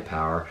in a high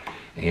power,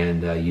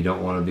 and you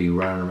don't want to be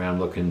running around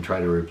looking to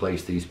try to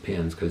replace these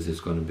pins because it's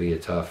going to be a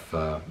tough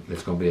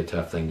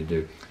thing to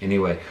do.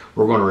 Anyway,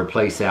 we're going to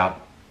replace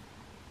out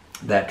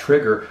that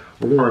trigger.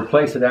 We're going to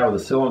replace it out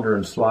with a cylinder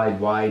and slide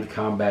wide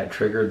combat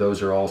trigger.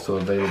 Those are also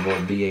available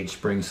at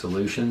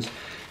BHSpringSolutions,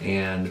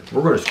 and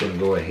we're just going to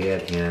go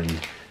ahead and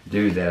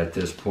do that at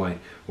this point.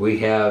 We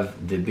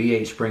have the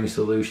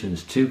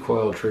BHSpringSolutions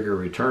 2-coil trigger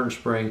return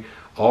spring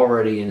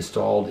already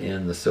installed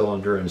in the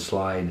cylinder and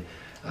slide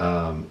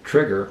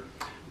trigger.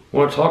 I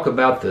want to talk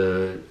about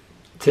the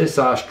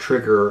Tisas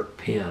trigger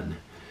pin.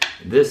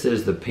 This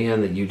is the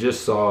pin that you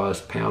just saw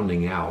us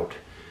pounding out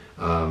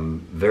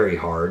very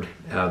hard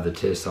out of the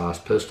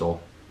Tisas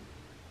pistol.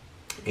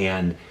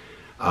 And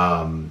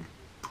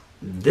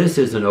this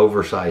is an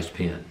oversized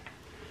pin.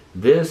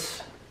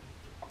 This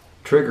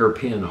trigger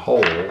pin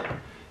hole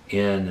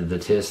in the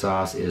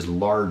Tisas is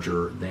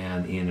larger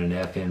than in an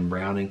FN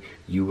Browning.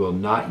 You will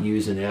not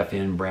use an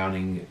FN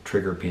Browning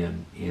trigger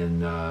pin in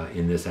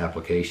this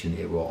application.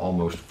 It will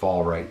almost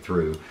fall right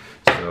through.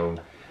 So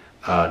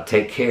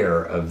take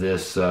care of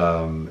this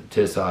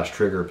Tisas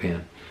trigger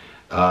pin.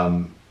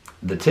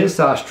 The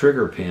Tisas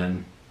trigger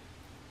pin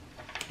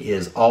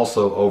is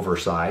also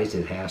oversized.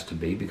 It has to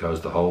be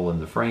because the hole in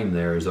the frame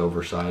there is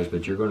oversized,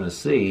 but you're going to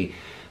see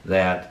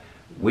that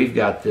we've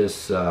got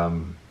this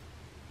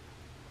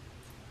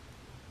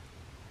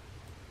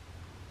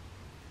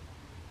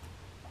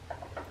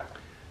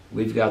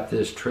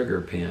trigger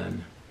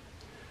pin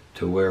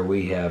to where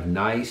we have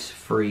nice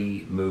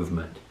free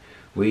movement.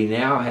 We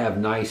now have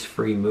nice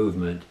free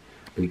movement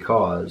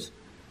because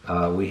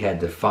we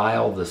had to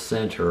file the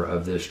center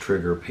of this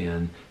trigger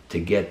pin to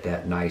get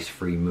that nice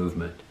free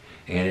movement.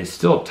 And it's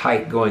still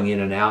tight going in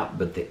and out,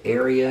 but the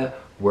area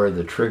where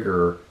the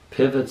trigger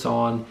pivots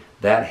on,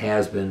 that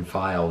has been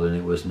filed, and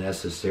it was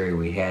necessary.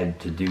 We had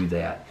to do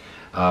that.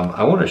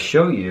 I want to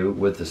show you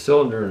with the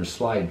cylinder and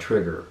slide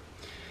trigger.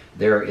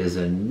 There is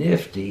a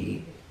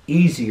nifty,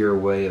 easier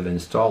way of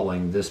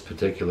installing this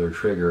particular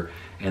trigger,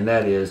 and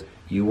that is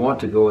you want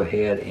to go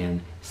ahead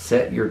and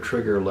set your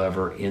trigger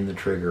lever in the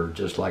trigger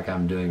just like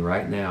I'm doing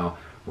right now.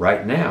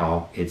 Right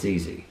now, it's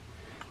easy.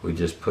 We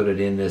just put it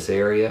in this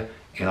area.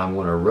 and I'm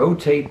going to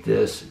rotate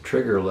this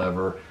trigger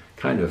lever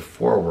kind of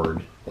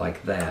forward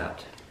like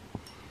that.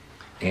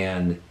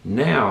 And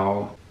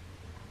now,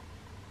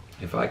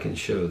 if I can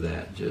show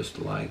that just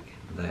like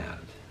that,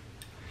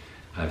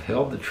 I've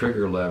held the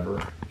trigger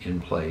lever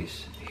in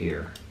place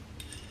here,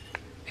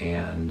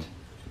 and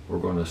we're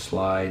going to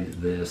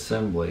slide the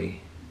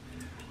assembly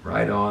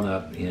right on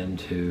up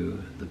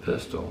into the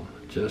pistol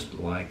just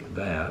like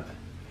that.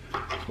 So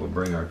we'll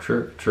bring our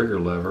trigger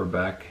lever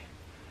back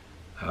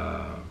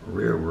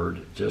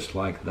rearward just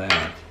like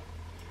that,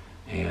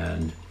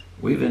 and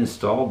we've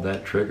installed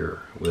that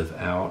trigger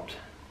without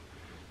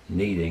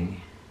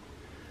needing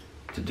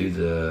to do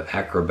the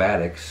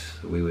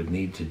acrobatics we would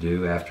need to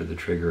do after the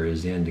trigger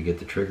is in to get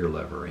the trigger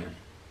lever in.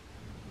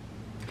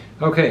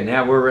 Okay,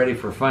 now we're ready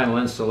for final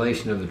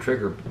installation of the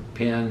trigger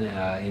pin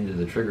into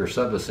the trigger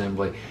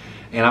subassembly.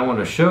 And I want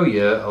to show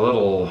you a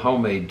little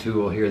homemade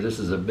tool here. This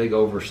is a big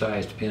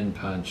oversized pin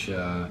punch,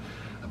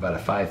 about a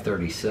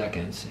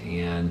 5/32,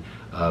 and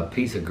a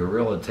piece of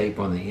Gorilla Tape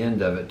on the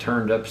end of it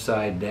turned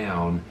upside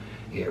down.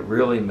 It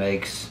really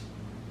makes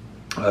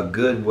a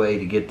good way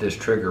to get this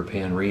trigger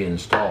pin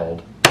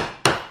reinstalled.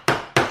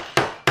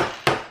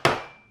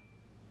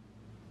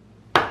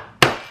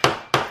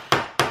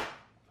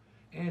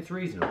 And it's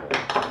reasonable.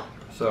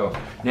 So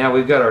now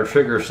we've got our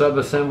trigger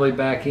subassembly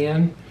back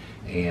in,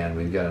 and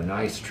we've got a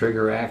nice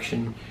trigger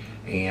action,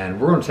 and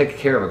we're going to take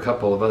care of a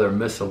couple of other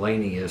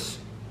miscellaneous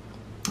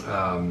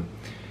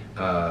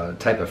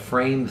type of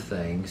frame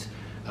things.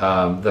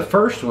 The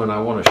first one I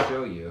want to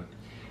show you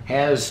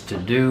has to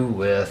do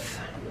with,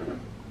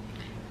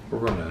 we're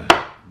going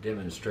to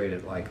demonstrate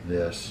it like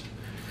this,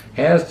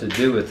 has to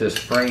do with this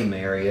frame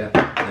area,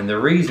 and the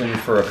reason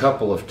for a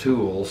couple of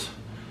tools,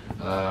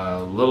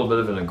 a little bit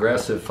of an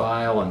aggressive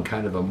file and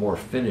kind of a more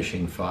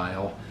finishing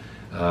file.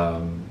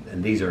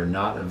 And these are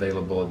not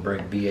available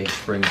at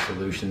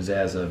BHSpringSolutions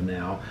as of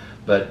now.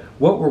 But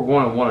what we're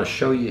going to want to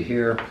show you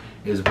here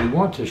is we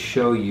want to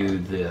show you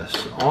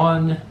this.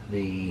 On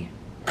the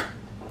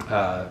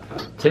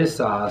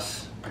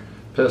Tisas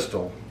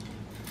pistol,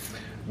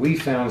 we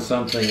found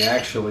something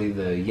actually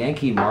the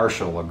Yankee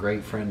Marshal, a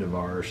great friend of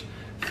ours,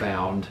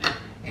 found,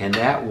 and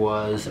that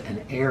was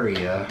an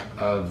area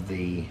of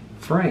the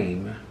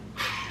frame,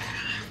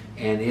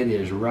 and it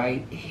is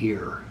right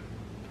here.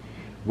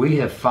 We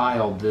have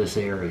filed this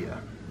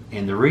area,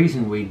 and the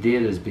reason we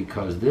did is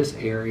because this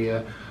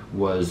area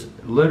was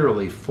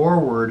literally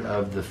forward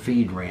of the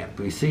feed ramp.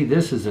 We see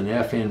this is an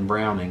FN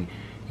Browning.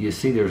 You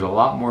see there's a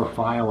lot more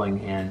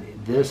filing, and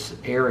this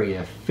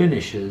area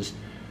finishes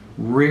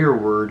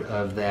rearward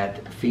of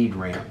that feed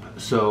ramp.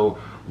 So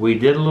we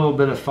did a little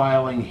bit of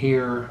filing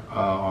here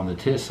on the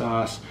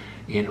Tisas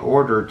in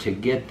order to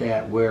get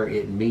that where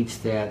it meets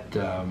that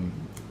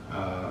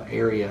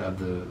area of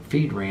the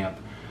feed ramp.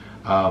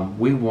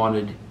 We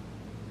wanted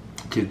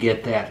to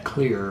get that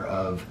clear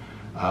of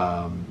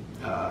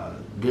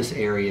this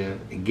area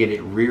and get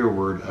it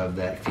rearward of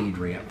that feed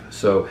ramp.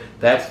 So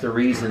that's the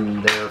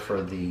reason there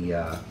for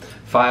the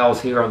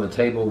files here on the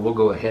table. We'll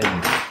go ahead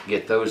and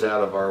get those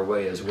out of our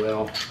way as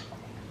well.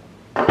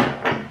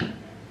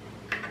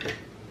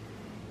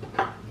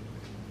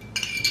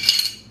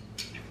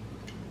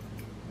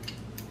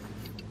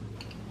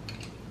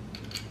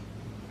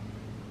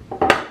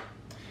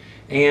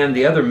 And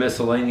the other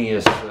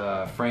miscellaneous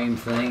frame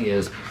thing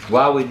is,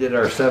 while we did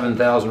our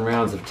 7,000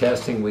 rounds of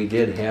testing, we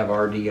did have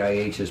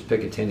RDIH's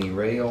Picatinny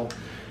rail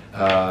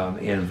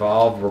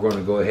involved. We're going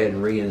to go ahead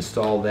and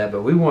reinstall that,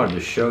 but we wanted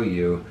to show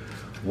you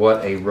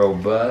what a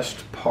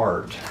robust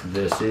part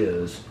this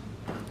is.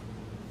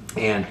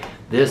 And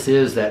this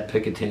is that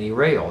Picatinny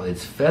rail.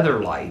 It's feather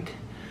light,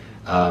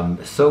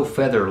 so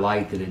feather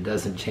light that it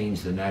doesn't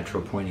change the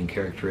natural pointing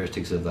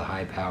characteristics of the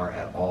high power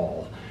at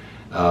all.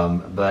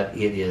 But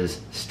it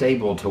is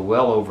stable to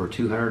well over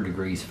 200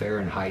 degrees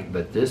Fahrenheit,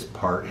 but this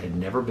part had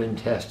never been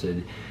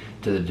tested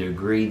to the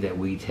degree that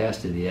we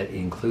tested it,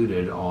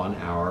 included on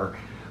our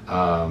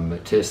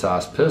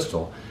Tisas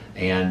pistol.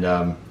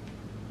 And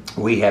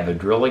we have a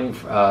drilling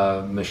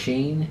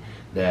machine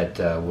that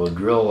will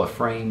drill a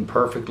frame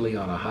perfectly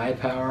on a high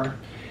power,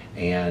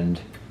 and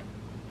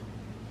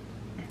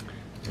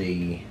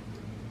the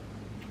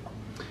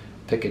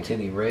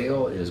Picatinny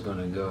rail is going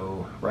to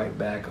go right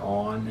back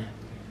on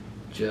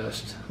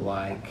just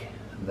like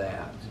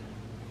that.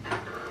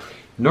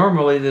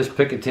 Normally this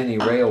Picatinny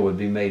rail would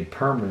be made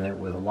permanent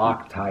with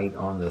Loctite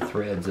on the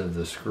threads of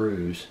the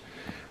screws.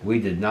 We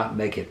did not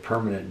make it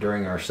permanent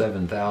during our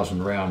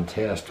 7,000 round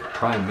test,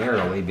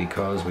 primarily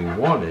because we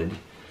wanted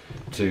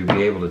to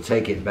be able to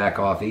take it back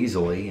off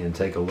easily and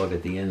take a look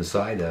at the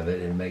inside of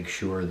it and make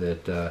sure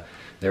that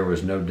there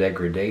was no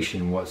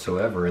degradation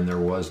whatsoever, and there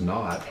was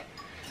not.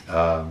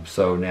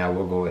 So now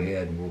we'll go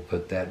ahead and we'll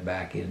put that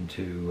back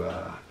into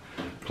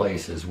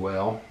place as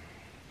well.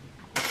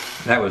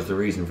 That was the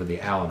reason for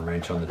the Allen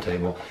wrench on the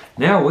table.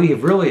 Now we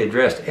have really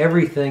addressed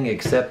everything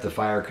except the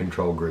fire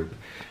control group,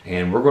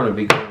 and we're going to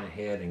be going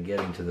ahead and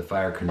getting to the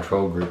fire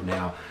control group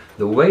now.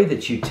 The way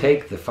that you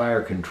take the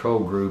fire control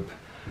group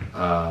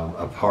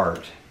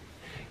apart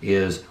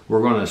is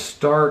we're going to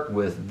start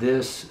with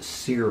this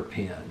sear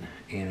pin,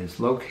 and it's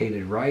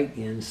located right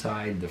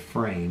inside the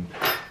frame.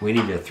 We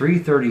need a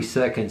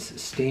 3/32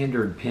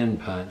 standard pin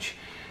punch,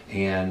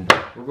 and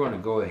we're going to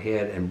go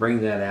ahead and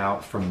bring that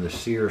out from the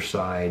sear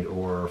side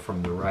or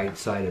from the right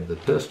side of the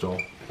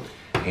pistol.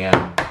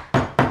 And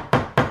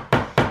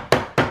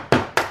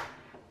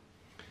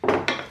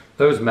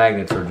those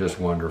magnets are just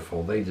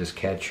wonderful. They just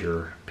catch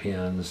your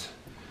pins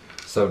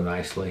so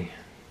nicely.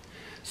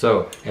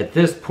 So at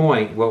this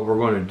point, what we're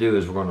going to do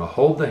is we're going to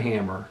hold the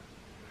hammer,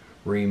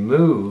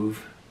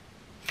 remove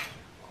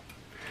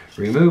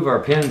our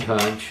pin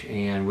punch,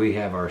 and we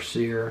have our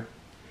sear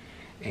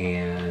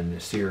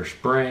and sear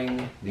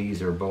spring.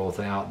 These are both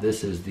out.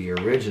 This is the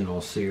original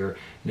sear.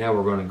 Now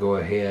we're going to go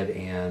ahead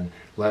and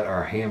let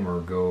our hammer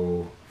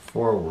go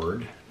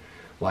forward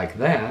like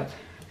that,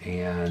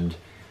 and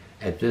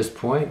at this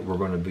point we're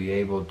going to be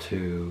able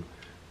to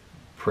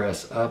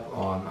press up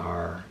on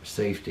our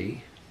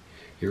safety.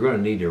 You're going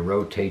to need to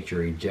rotate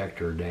your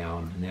ejector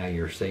down. Now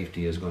your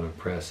safety is going to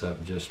press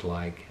up just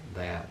like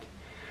that.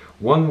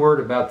 One word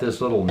about this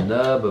little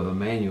nub of a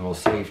manual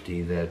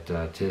safety that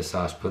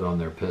Tisas put on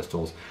their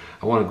pistols.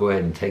 I want to go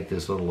ahead and take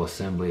this little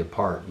assembly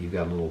apart. You've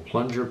got a little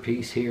plunger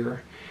piece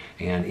here,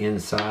 and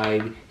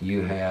inside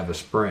you have a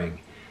spring.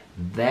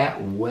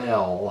 That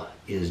well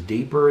is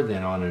deeper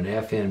than on an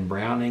FN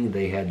Browning.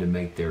 They had to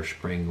make their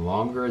spring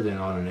longer than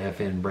on an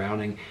FN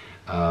Browning.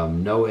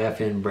 No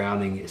FN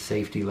Browning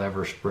safety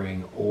lever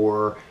spring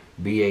or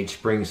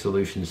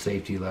BHSpringSolutions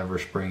safety lever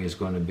spring is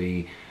going to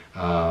be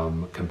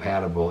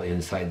compatible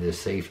inside this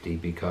safety,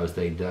 because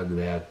they dug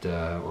that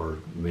or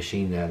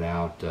machined that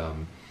out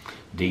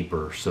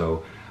deeper.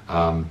 So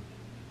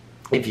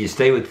if you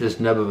stay with this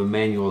nub of a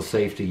manual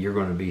safety, you're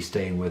going to be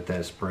staying with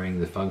that spring.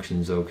 The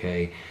function's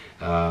okay.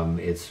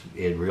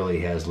 It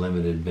really has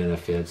limited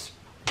benefits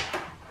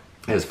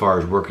as far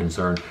as we're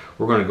concerned.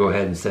 We're going to go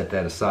ahead and set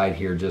that aside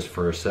here just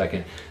for a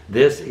second.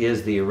 This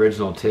is the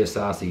original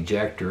Tisas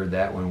ejector.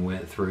 That one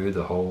went through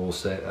the whole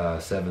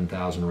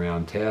 7,000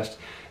 round test.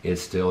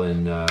 It's still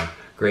in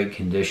great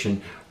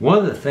condition. One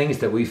of the things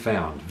that we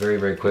found very,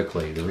 very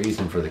quickly, the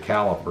reason for the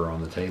caliper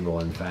on the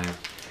table, in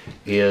fact,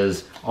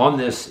 is on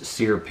this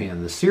sear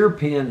pin. The sear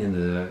pin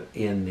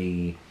in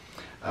the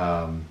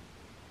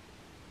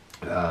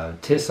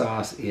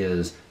Tisas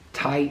is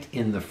tight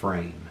in the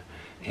frame.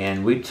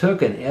 And we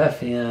took an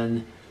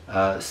FN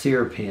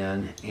sear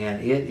pin,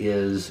 and it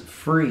is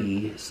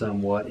free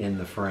somewhat in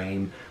the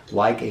frame,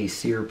 like a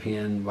sear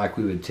pin, like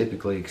we would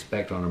typically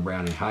expect on a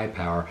Browning high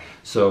power.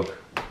 So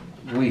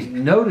we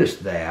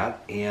noticed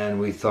that, and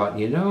we thought,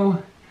 you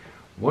know,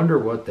 wonder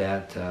what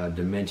that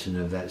dimension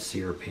of that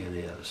sear pin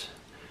is.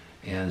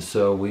 And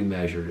so we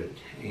measured it,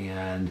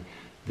 and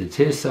the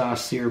Tisas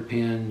sear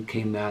pin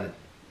came out at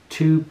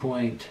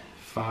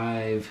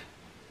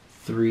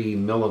 2.53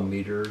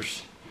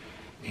 millimeters.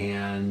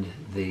 And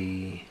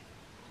the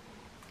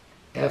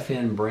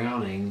FN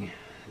Browning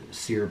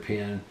sear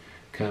pin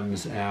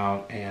comes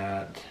out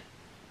at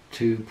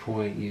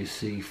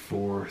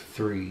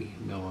 2.43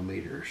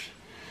 millimeters.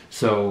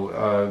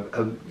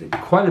 So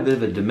quite a bit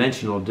of a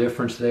dimensional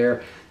difference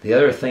there. The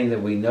other thing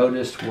that we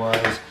noticed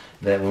was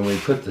that when we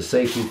put the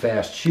safety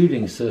fast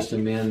shooting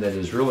system in that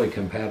is really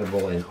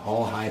compatible in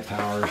all high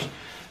powers,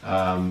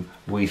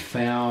 we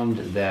found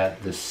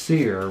that the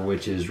sear,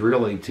 which is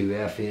really to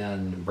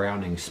FN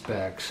Browning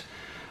specs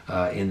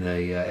in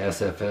the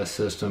SFS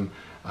system,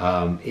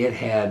 it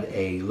had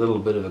a little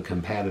bit of a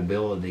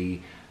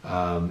compatibility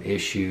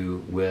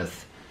issue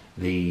with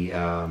the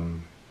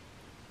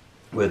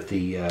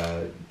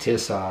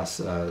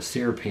Tisas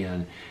sear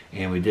pin,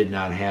 and we did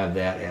not have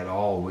that at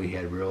all. We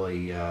had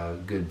really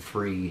good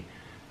free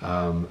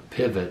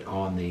pivot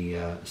on the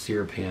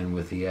sear pin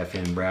with the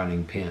FN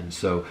Browning pin.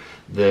 So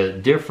the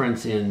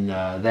difference in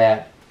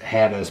that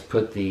had us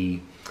put the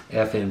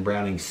FN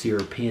Browning sear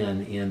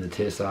pin in the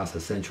Tisas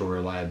Essential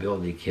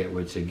Reliability Kit,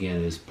 which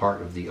again is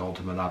part of the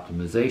Ultimate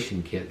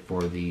Optimization Kit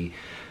for the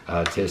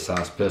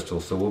Tisas pistol.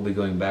 So we'll be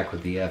going back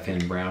with the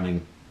FN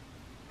Browning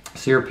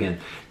sear pin.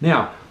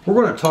 Now we're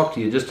going to talk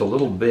to you just a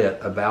little bit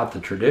about the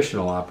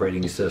traditional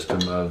operating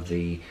system of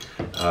the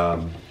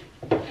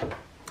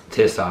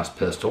Tisas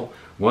pistol.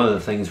 One of the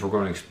things we're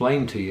going to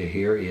explain to you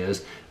here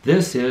is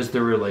this is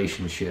the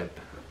relationship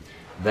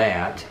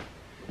that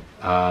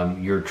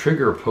your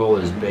trigger pull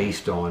is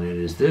based on. It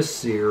is this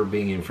sear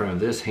being in front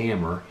of this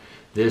hammer.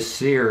 This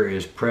sear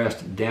is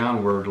pressed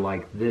downward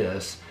like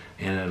this,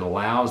 and it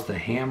allows the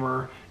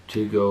hammer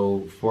to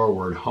go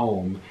forward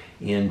home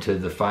into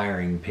the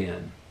firing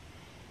pin.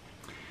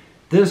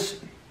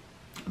 This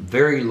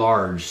very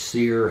large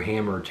sear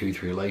hammer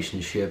tooth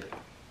relationship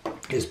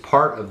is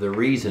part of the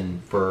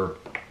reason for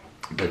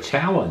the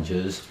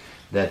challenges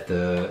that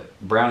the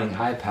Browning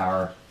high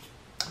power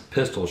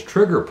pistol's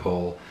trigger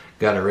pull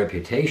got a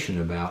reputation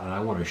about, and I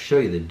want to show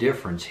you the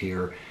difference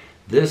here.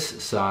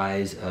 This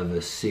size of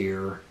a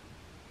sear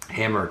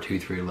hammer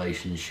tooth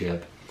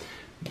relationship,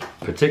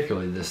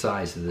 particularly the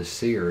size of the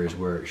sear, is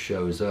where it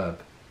shows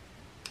up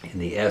in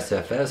the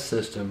SFS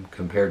system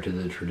compared to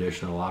the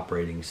traditional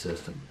operating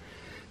system.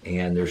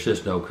 and there's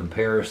just no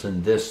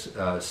comparison. This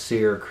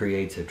sear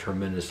creates a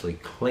tremendously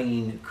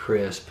clean,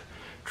 crisp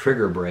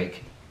trigger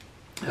brake.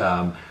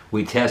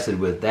 We tested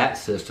with that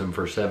system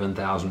for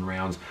 7,000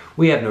 rounds.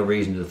 We have no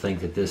reason to think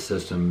that this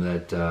system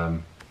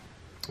that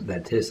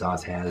that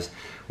Tisas has,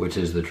 which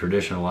is the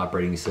traditional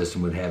operating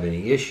system, would have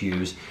any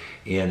issues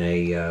in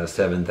a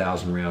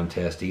 7,000 round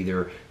test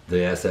either. The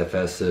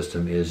SFS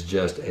system is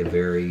just a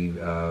very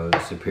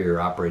superior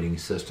operating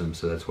system,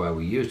 so that's why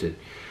we used it.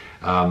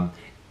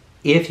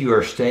 If you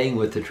are staying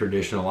with the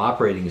traditional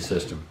operating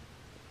system,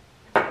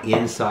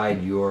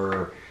 inside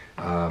your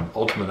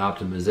ultimate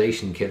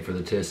optimization kit for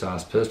the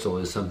Tisas pistol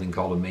is something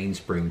called a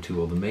mainspring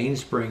tool. The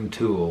mainspring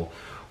tool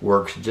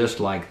works just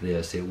like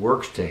this. It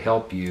works to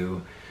help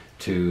you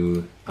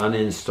to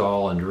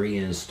uninstall and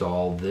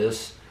reinstall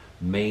this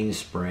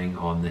mainspring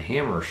on the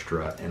hammer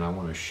strut, and I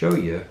want to show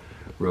you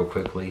real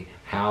quickly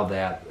how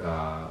that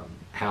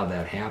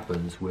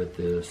happens with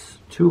this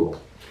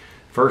tool.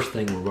 First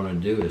thing we're going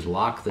to do is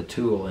lock the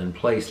tool in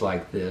place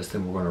like this,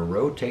 then we're going to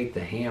rotate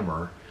the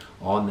hammer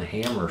on the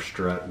hammer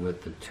strut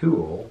with the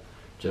tool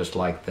just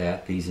like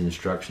that. These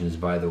instructions,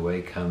 by the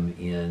way, come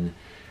in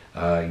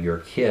your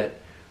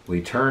kit.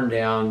 We turn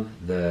down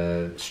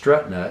the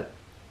strut nut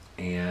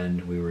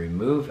and we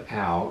remove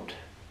out,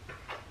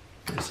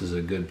 this is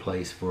a good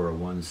place for a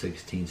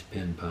 1/16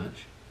 pin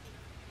punch.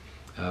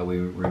 We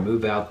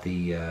remove out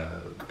the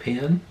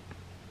pin,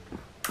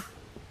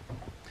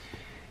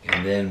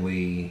 and then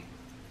we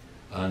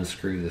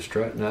unscrew the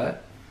strut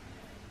nut,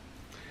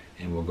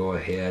 and we'll go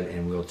ahead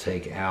and we'll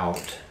take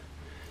out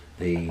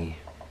the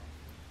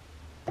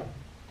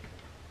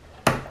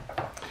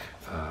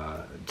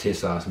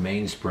Tisas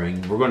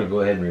mainspring. We're going to go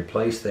ahead and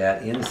replace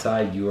that.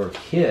 Inside your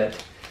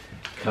kit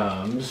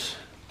comes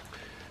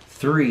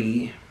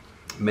 3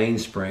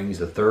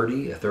 mainsprings, a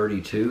 30, a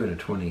 32, and a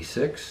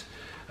 26.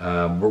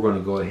 We're going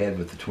to go ahead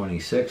with the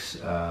 26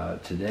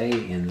 today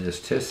in this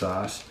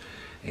Tisas,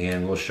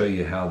 and we'll show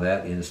you how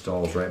that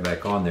installs right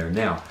back on there.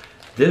 Now,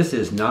 this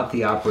is not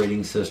the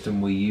operating system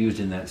we used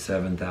in that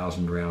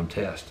 7,000 round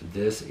test.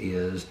 This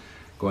is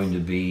going to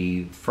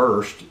be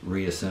first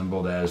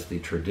reassembled as the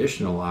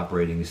traditional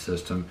operating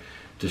system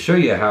to show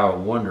you how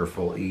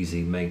wonderful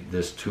easy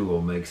this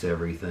tool makes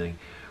everything.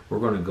 We're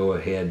going to go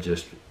ahead,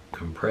 just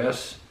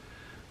compress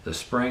the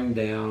spring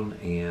down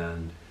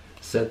and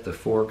set the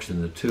forks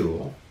in the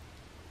tool.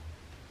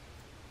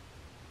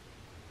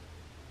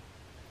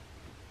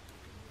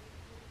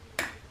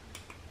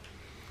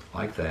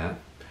 Like that.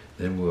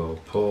 Then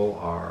we'll pull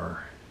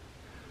our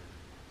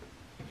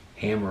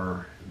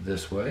hammer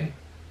this way,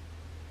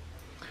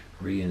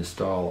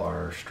 reinstall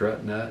our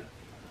strut nut.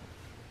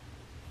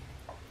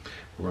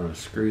 We're going to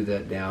screw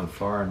that down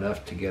far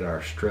enough to get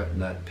our strut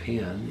nut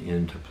pin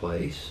into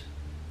place.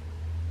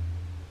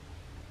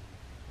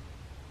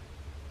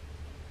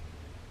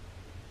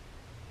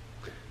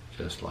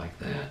 Just like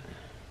that.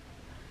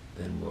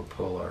 Then we'll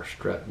pull our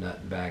strut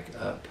nut back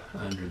up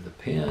under the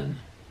pin,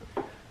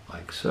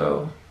 like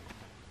so.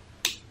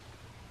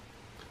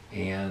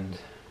 And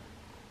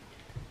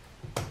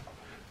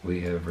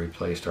we have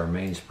replaced our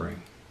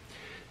mainspring.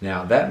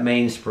 Now that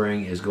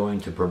mainspring is going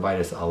to provide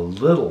us a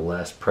little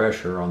less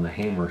pressure on the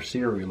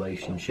hammer-sear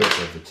relationship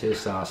of the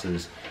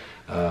Tisas's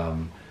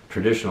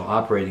traditional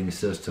operating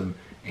system,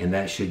 and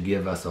that should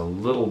give us a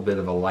little bit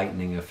of a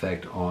lightening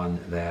effect on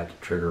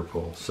that trigger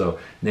pull. So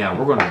now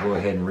we're going to go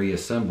ahead and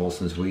reassemble,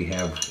 since we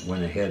have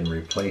went ahead and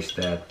replaced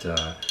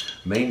that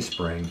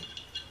mainspring.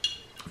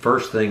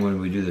 First thing when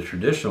we do the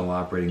traditional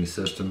operating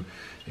system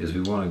is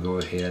we want to go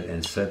ahead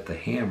and set the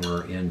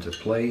hammer into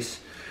place.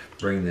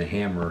 Bring the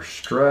hammer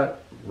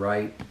strut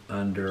right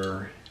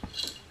under,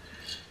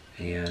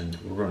 and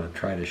we're going to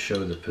try to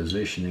show the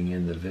positioning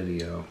in the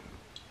video.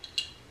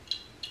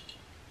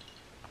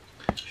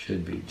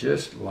 Should be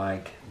just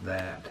like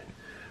that.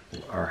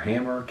 Our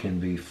hammer can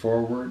be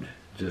forward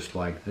just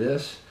like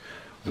this.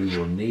 We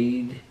will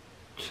need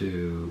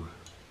to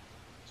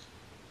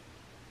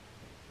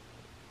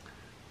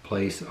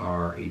place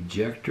our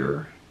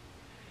ejector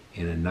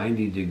in a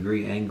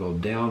 90-degree angle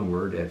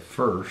downward at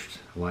first,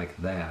 like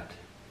that.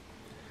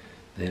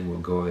 Then we'll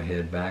go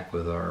ahead back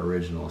with our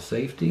original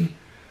safety.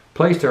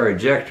 Placed our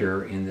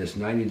ejector in this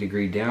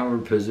 90-degree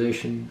downward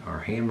position. Our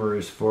hammer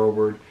is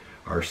forward.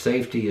 Our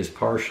safety is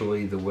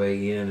partially the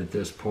way in at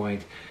this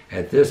point.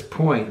 At this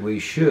point, we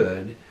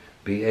should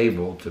be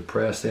able to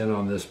press in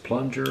on this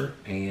plunger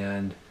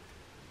and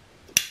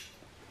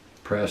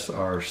press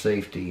our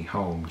safety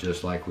home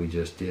just like we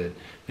just did.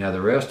 Now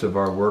the rest of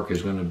our work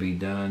is going to be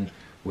done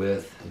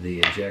with the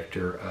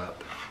ejector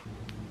up.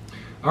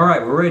 All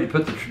right, we're ready to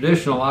put the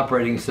traditional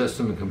operating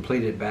system and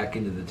complete it back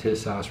into the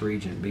Tisas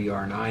Regent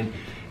BR9.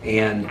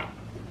 And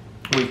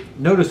we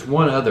noticed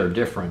one other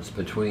difference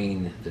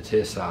between the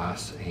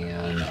Tisas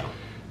and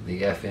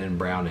the FN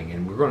Browning,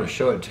 and we're going to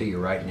show it to you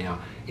right now.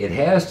 It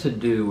has to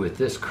do with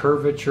this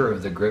curvature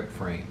of the grip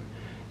frame.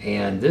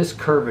 And this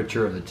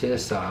curvature of the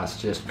Tisas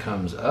just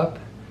comes up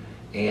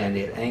and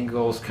it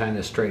angles kind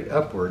of straight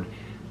upward.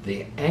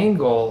 the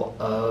angle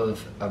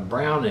of a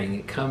Browning,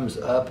 it comes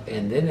up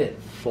and then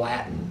it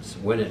flattens.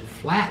 When it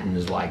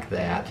flattens like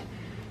that,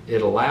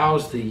 it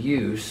allows the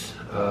use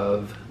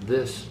of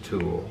this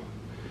tool,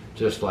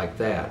 just like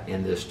that.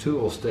 And this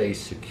tool stays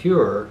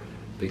secure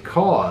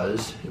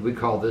because, we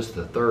call this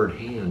the third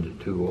hand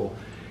tool,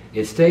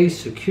 it stays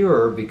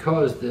secure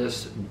because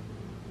this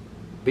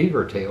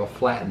beaver tail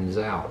flattens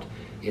out.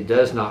 It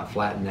does not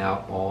flatten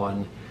out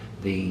on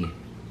the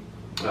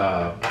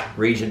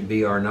Regent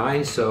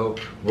BR9, so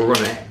we're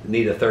going to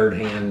need a third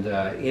hand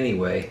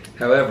anyway.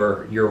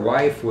 However, your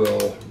wife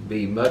will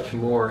be much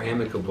more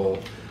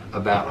amicable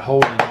about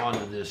holding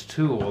onto this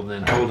tool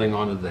than holding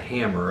onto the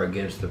hammer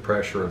against the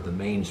pressure of the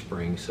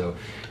mainspring, so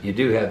you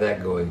do have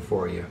that going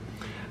for you.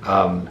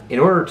 In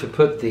order to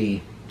put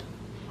the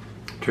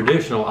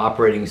traditional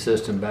operating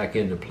system back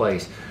into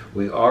place,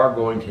 we are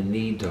going to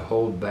need to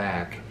hold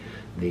back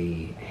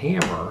the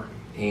hammer,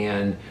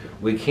 and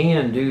we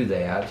can do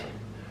that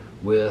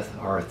with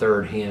our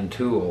third hand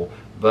tool,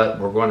 but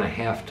we're going to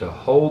have to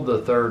hold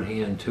the third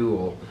hand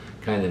tool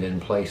kind of in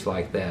place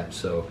like that.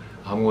 So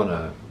I'm going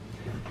to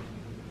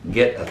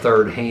get a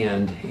third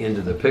hand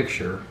into the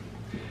picture,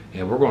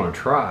 and we're going to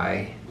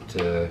try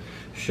to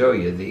show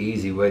you the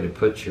easy way to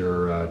put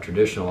your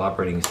traditional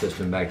operating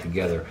system back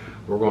together.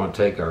 We're going to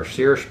take our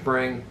sear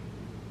spring.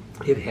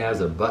 It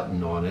has a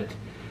button on it,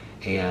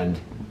 and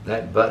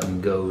that button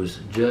goes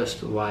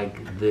just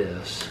like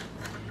this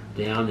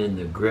down in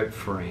the grip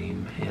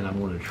frame, and I'm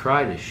going to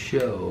try to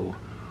show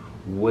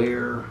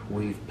where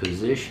we've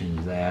positioned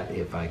that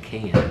if I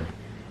can.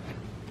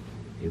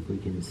 If we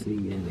can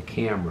see in the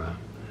camera,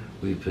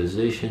 we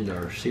positioned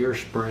our sear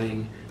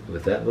spring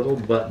with that little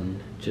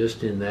button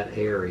just in that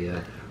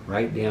area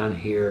right down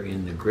here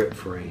in the grip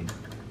frame.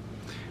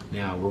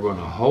 Now we're going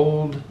to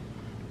hold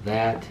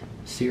that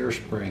sear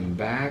spring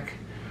back.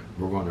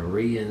 We're going to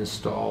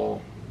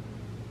reinstall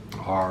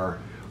our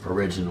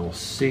original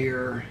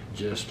sear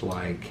just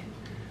like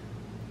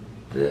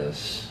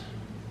this,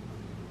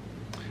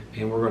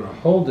 and we're going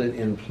to hold it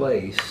in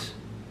place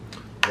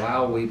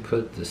while we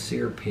put the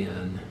sear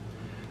pin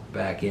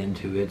back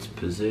into its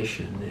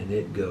position, and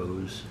it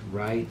goes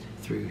right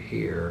through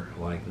here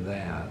like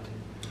that.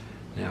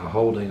 Now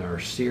holding our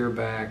sear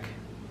back,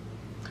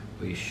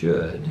 we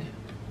should.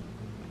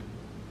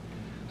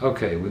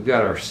 Okay, we've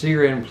got our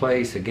sear in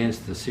place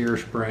against the sear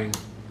spring,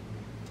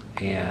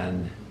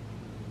 and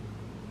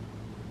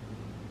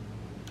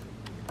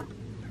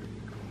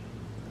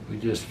we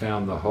just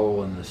found the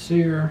hole in the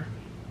sear,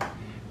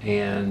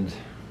 and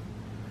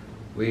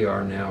we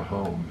are now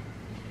home.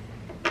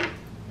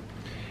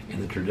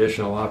 And the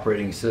traditional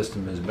operating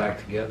system is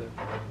back together.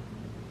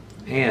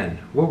 And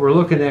what we're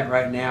looking at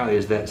right now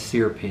is that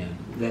sear pin.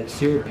 That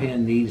sear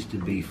pin needs to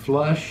be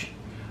flush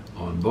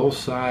on both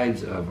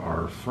sides of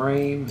our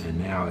frame, and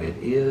now it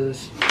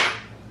is.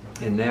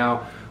 And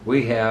now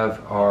we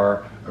have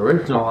our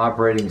original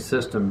operating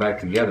system back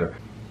together.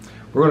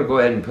 We're going to go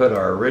ahead and put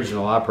our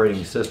original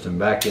operating system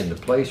back into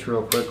place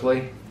real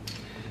quickly.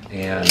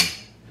 And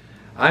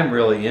I'm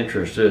really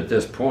interested at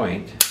this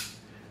point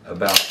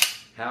about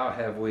how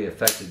have we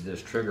affected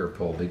this trigger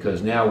pull,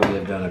 because now we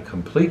have done a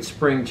complete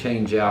spring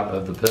change out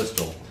of the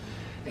pistol,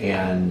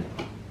 and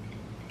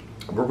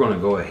we're going to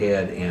go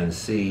ahead and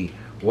see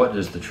what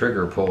does the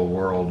trigger pull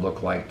world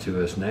look like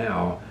to us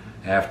now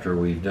after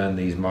we've done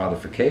these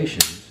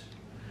modifications.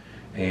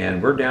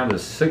 And we're down to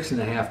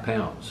 6.5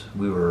 pounds.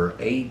 We were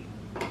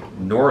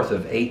north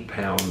of 8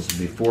 pounds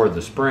before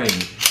the spring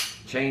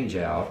change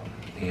out,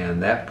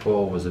 and that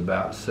pull was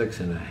about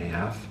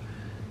 6.5.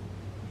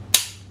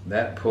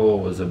 That pull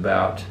was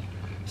about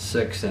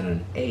 6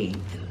 1/8.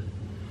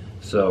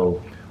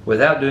 So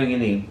without doing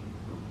any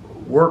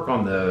work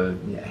on the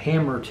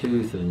hammer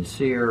tooth and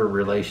sear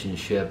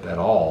relationship at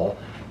all,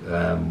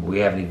 we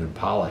haven't even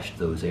polished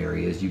those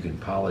areas. You can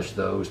polish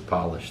those,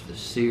 polish the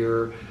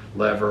sear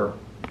lever,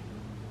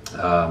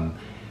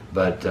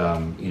 but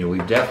you know,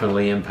 we've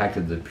definitely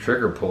impacted the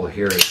trigger pull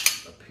here,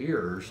 it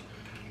appears,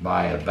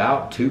 by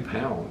about 2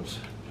 pounds,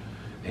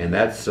 and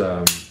that's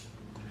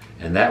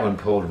and that one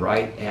pulled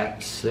right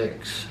at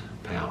 6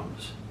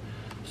 pounds.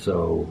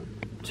 So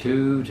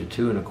 2 to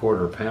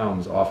 2.25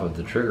 pounds off of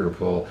the trigger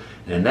pull,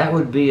 and that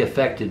would be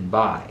affected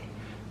by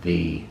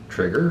the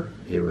trigger,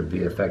 it would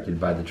be affected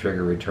by the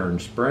trigger return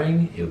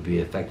spring, it would be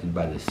affected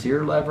by the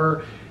sear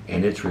lever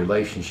and its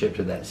relationship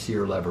to that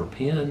sear lever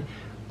pin,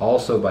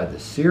 also by the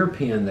sear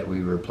pin that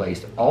we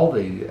replaced. All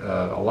the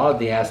a lot of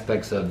the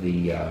aspects of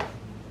the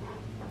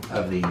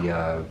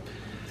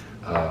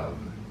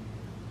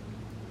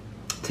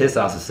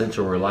Tisas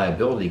Essential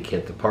Reliability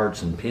Kit, the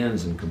parts and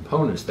pins and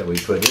components that we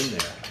put in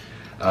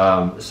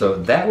there. So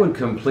that would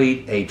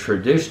complete a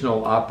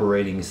traditional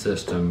operating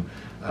system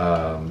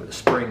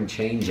spring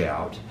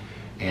changeout.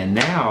 And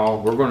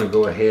now we're going to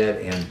go ahead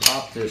and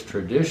pop this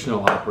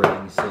traditional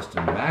operating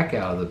system back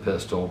out of the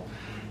pistol,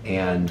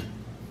 and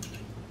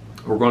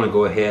we're going to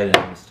go ahead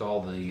and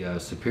install the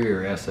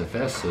superior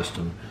SFS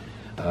system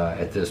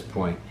at this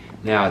point.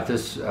 Now at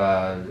this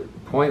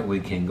point we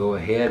can go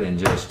ahead and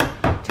just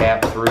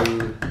tap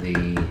through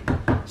the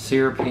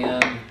sear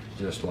pin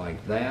just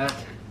like that.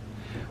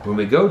 When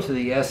we go to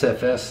the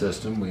SFS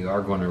system, we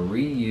are going to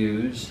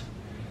reuse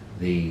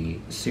the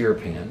sear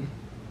pin.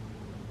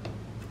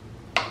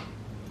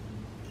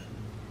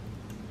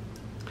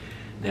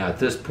 Now at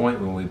this point,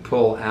 when we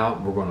pull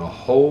out, we're going to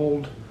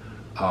hold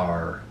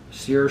our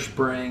sear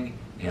spring,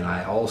 and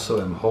I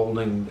also am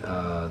holding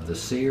the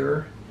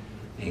sear,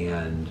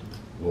 and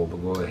we'll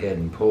go ahead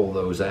and pull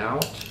those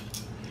out,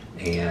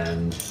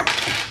 and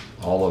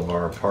all of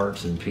our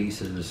parts and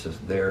pieces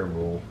there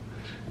will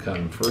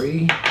come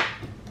free.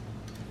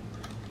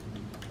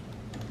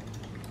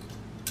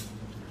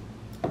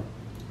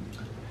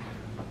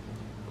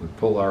 We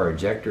pull our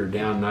ejector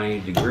down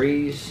 90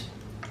 degrees,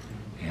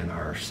 and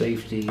our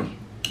safety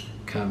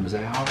comes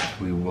out.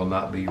 We will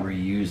not be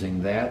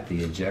reusing that,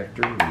 the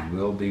ejector. We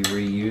will be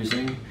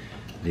reusing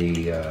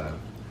the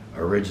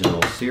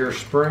original sear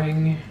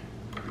spring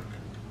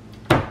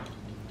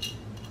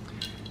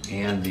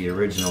and the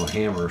original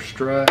hammer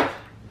strut.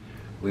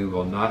 We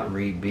will not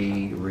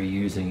be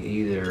reusing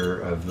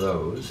either of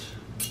those.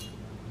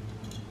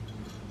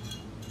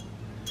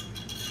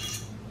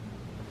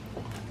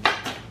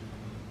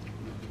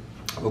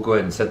 We'll go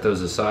ahead and set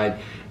those aside,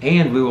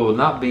 and we will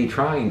not be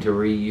trying to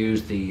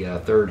reuse the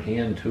third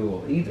hand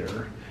tool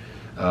either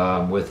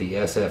with the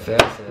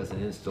SFS as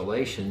an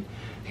installation,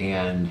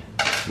 and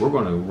we're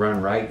going to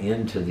run right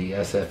into the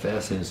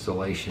SFS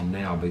installation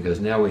now, because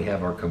now we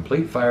have our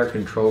complete fire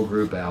control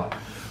group out.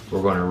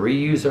 We're going to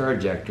reuse our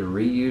ejector,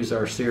 reuse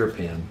our sear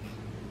pin,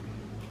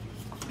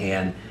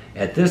 and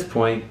at this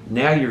point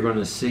now you're going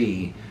to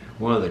see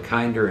one of the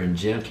kinder and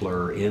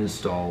gentler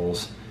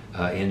installs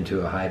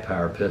into a high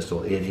power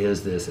pistol. It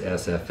is this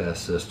SFS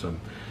system.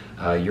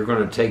 You're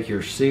going to take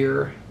your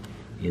sear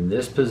in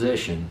this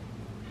position,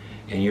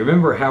 and you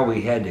remember how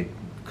we had to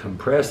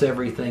compress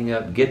everything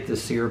up, get the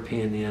sear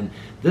pin in.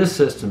 This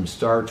system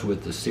starts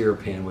with the sear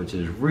pin, which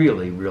is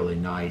really, really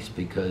nice,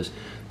 because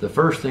the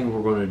first thing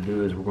we're going to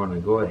do is we're going to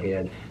go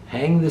ahead,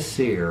 hang the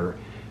sear,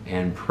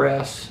 and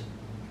press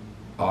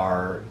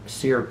our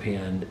sear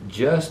pin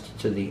just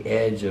to the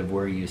edge of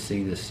where you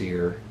see the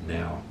sear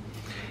now.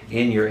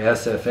 In your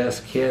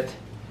SFS kit,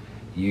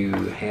 you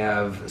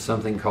have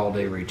something called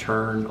a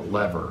return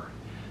lever.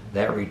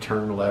 That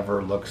return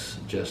lever looks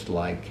just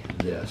like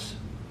this.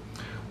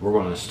 We're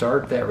going to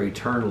start that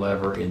return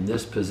lever in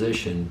this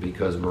position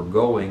because we're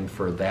going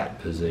for that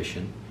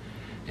position,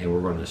 and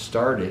we're going to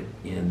start it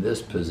in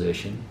this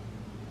position,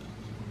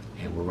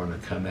 and we're going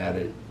to come at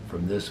it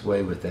from this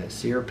way with that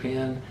sear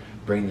pin.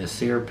 Bring the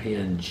sear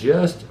pin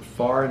just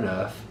far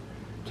enough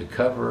to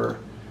cover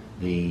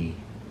the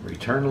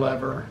return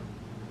lever.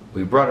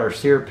 We brought our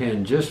sear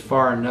pin just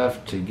far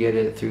enough to get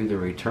it through the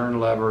return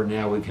lever.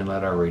 Now we can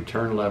let our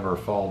return lever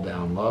fall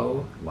down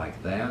low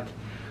like that.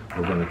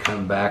 We're going to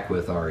come back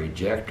with our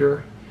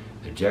ejector.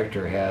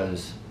 Ejector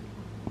has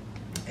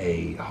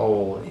a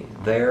hole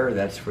there.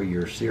 That's for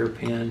your sear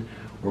pin.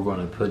 We're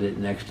going to put it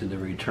next to the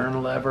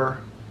return lever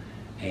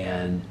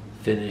and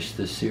finish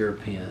the sear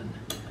pin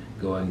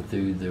going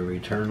through the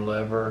return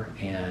lever,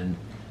 and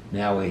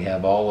now we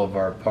have all of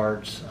our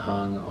parts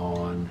hung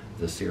on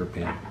the sear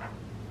pin.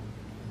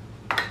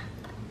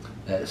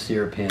 That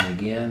sear pin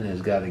again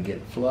has got to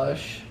get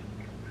flush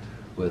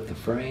with the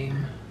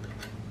frame,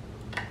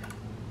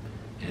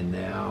 and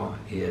now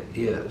it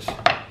is.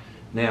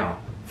 Now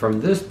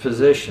from this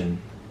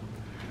position,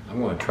 I'm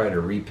going to try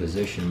to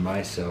reposition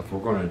myself. We're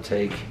going to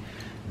take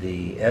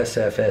the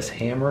SFS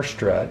hammer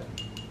strut,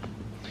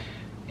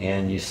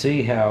 and you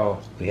see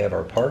how we have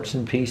our parts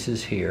and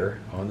pieces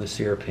here on the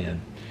sear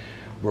pin.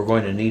 We're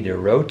going to need to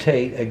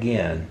rotate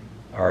again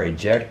our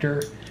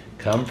ejector,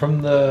 come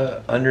from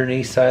the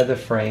underneath side of the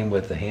frame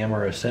with the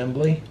hammer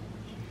assembly,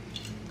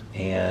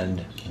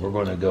 and we're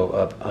going to go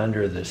up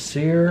under the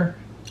sear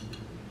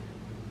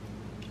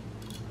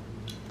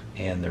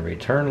and the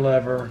return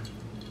lever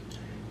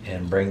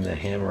and bring the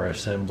hammer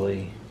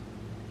assembly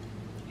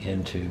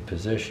into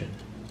position.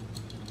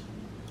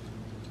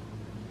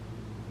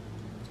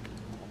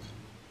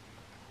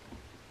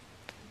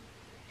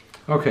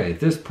 Okay, at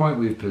this point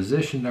we've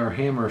positioned our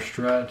hammer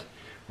strut.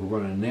 We're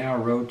going to now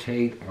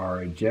rotate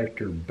our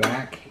ejector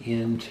back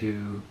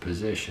into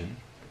position,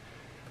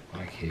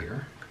 like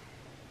here.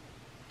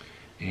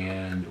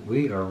 And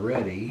we are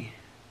ready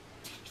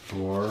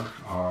for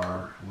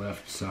our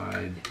left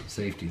side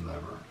safety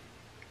lever.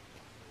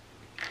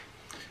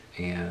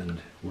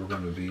 And we're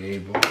going to be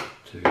able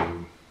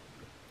to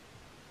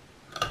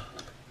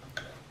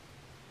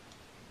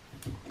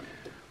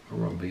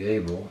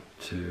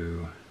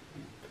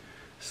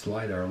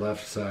slide our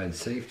left side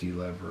safety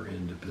lever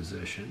into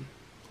position.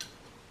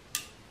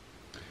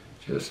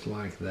 Just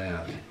like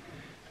that.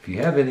 If you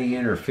have any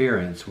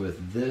interference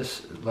with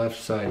this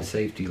left side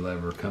safety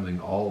lever coming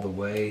all the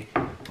way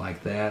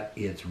like that,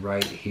 it's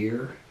right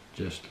here,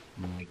 just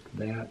like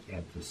that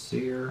at the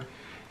sear.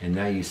 And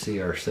now you see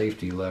our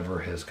safety lever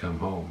has come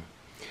home.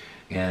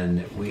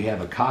 And we have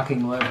a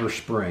cocking lever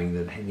spring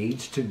that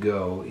needs to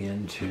go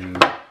into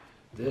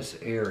this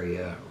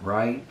area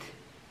right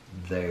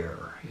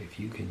there. If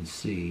you can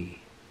see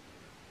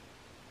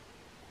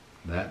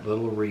that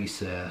little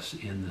recess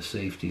in the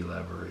safety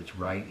lever. It's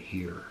right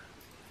here.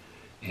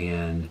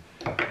 And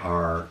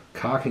our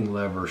cocking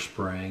lever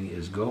spring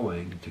is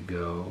going to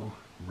go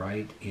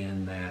right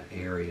in that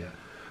area.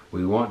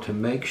 We want to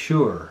make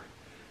sure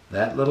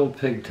that little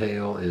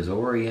pigtail is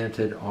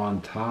oriented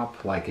on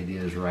top like it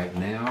is right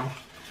now.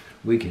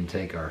 We can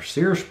take our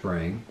sear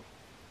spring.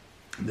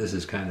 This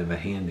is kind of a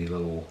handy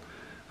little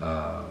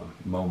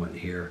moment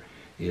here,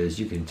 is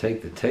you can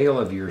take the tail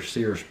of your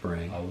sear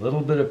spring, a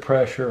little bit of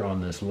pressure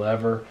on this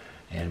lever,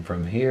 and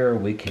from here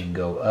we can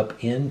go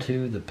up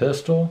into the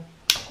pistol,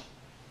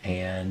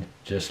 and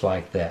just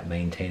like that,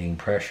 maintaining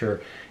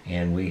pressure,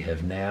 and we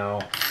have now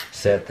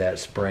set that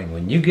spring.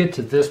 When you get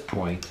to this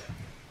point,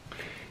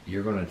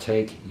 you're going to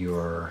take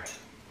your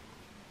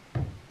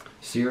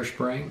sear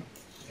spring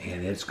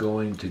and it's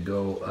going to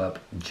go up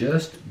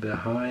just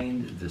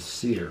behind the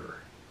sear.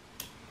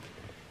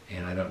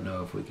 And I don't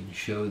know if we can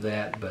show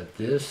that, but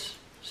this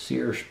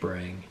sear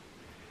spring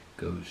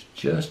goes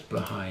just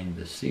behind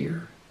the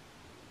sear.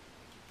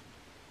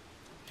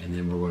 And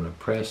then we're going to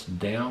press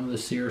down the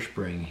sear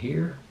spring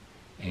here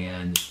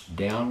and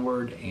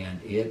downward,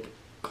 and it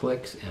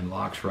clicks and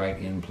locks right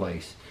in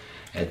place.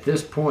 At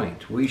this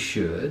point, we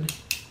should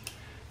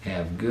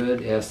have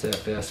good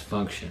SFS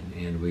function,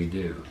 and we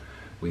do.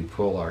 We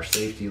pull our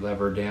safety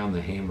lever down,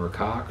 the hammer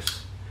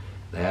cocks.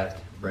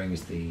 That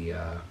brings the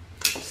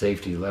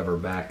safety lever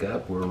back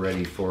up. We're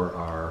ready for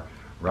our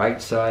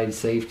right side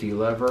safety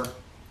lever.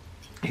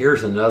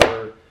 Here's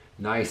another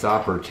nice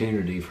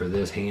opportunity for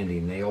this handy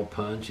nail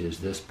punch, is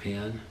this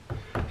pin,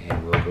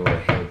 and we'll go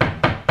ahead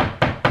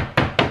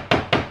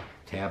and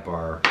tap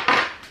our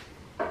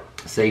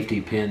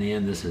safety pin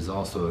in. This is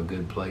also a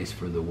good place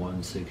for the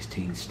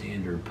 1/16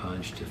 standard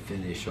punch to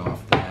finish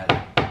off that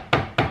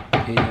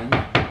pin,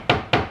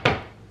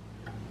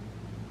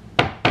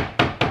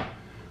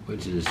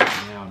 which is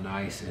now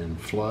nice and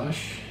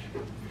flush.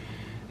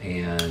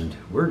 And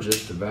we're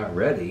just about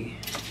ready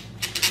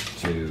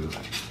to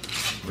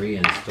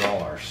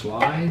reinstall our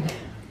slide.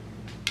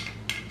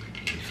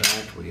 In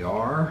fact, we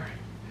are.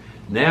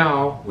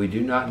 Now we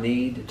do not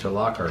need to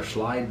lock our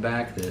slide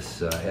back.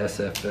 This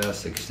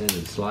SFS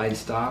extended slide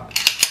stop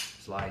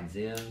slides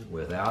in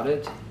without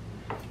it,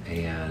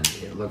 and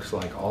it looks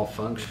like all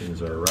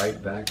functions are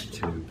right back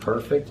to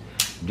perfect.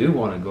 Do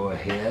want to go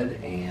ahead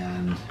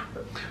and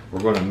we're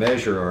going to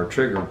measure our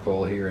trigger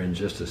pull here in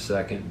just a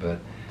second, but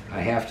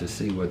I have to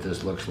see what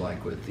this looks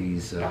like with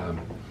these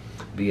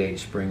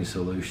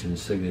BHSpringSolutions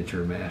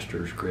Signature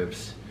Masters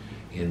grips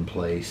in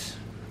place.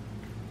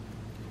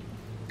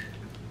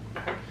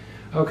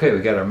 Okay, we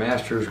got our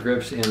Masters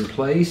grips in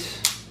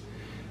place,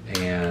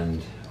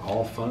 and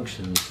all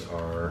functions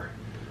are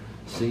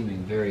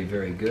seeming very,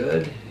 very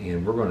good.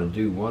 And we're going to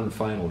do one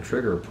final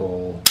trigger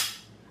pull.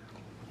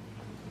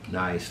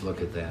 Nice,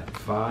 look at that.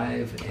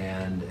 5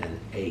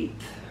 1/8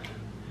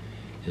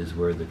 is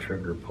where the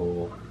trigger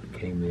pull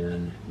came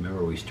in.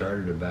 Remember, we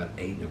started about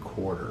 8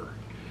 1/4,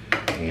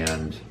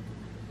 and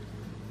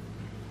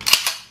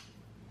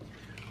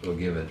we'll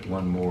give it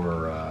one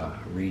more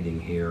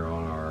reading here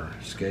on our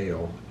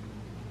scale.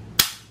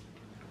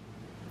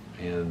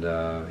 And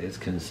it's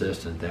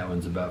consistent. That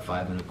one's about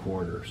 5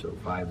 1/4, so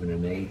 5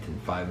 1/8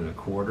 and 5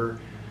 1/4.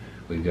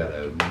 We've got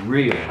a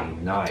really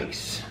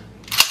nice,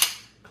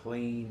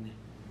 clean,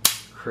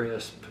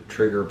 crisp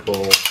trigger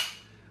pull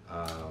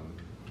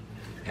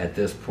at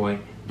this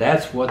point.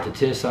 That's what the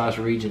Tisas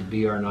Regent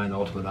BR9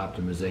 Ultimate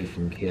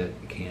Optimization Kit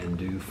can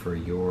do for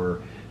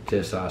your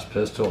Tisas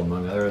pistol,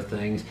 among other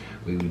things.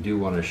 We do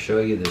want to show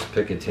you this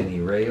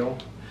Picatinny rail.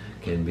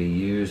 Can be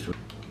used with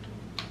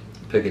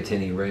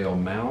Picatinny rail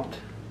mount.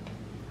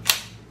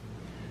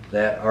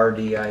 That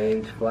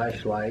RDIH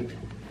flashlight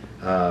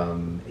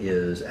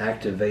is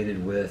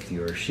activated with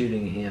your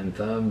shooting hand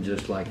thumb,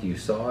 just like you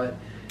saw it.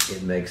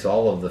 It makes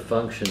all of the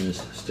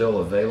functions still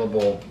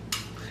available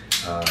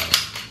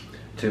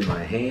to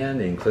my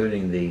hand,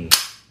 including the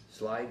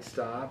slide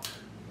stop,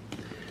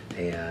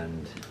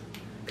 and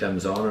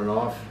comes on and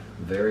off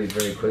very,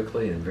 very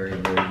quickly and very,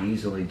 very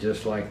easily,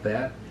 just like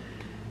that.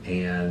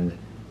 And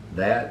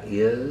that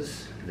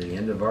is the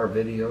end of our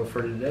video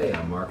for today.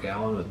 I'm Mark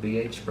Allen with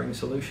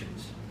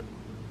BHSpringSolutions.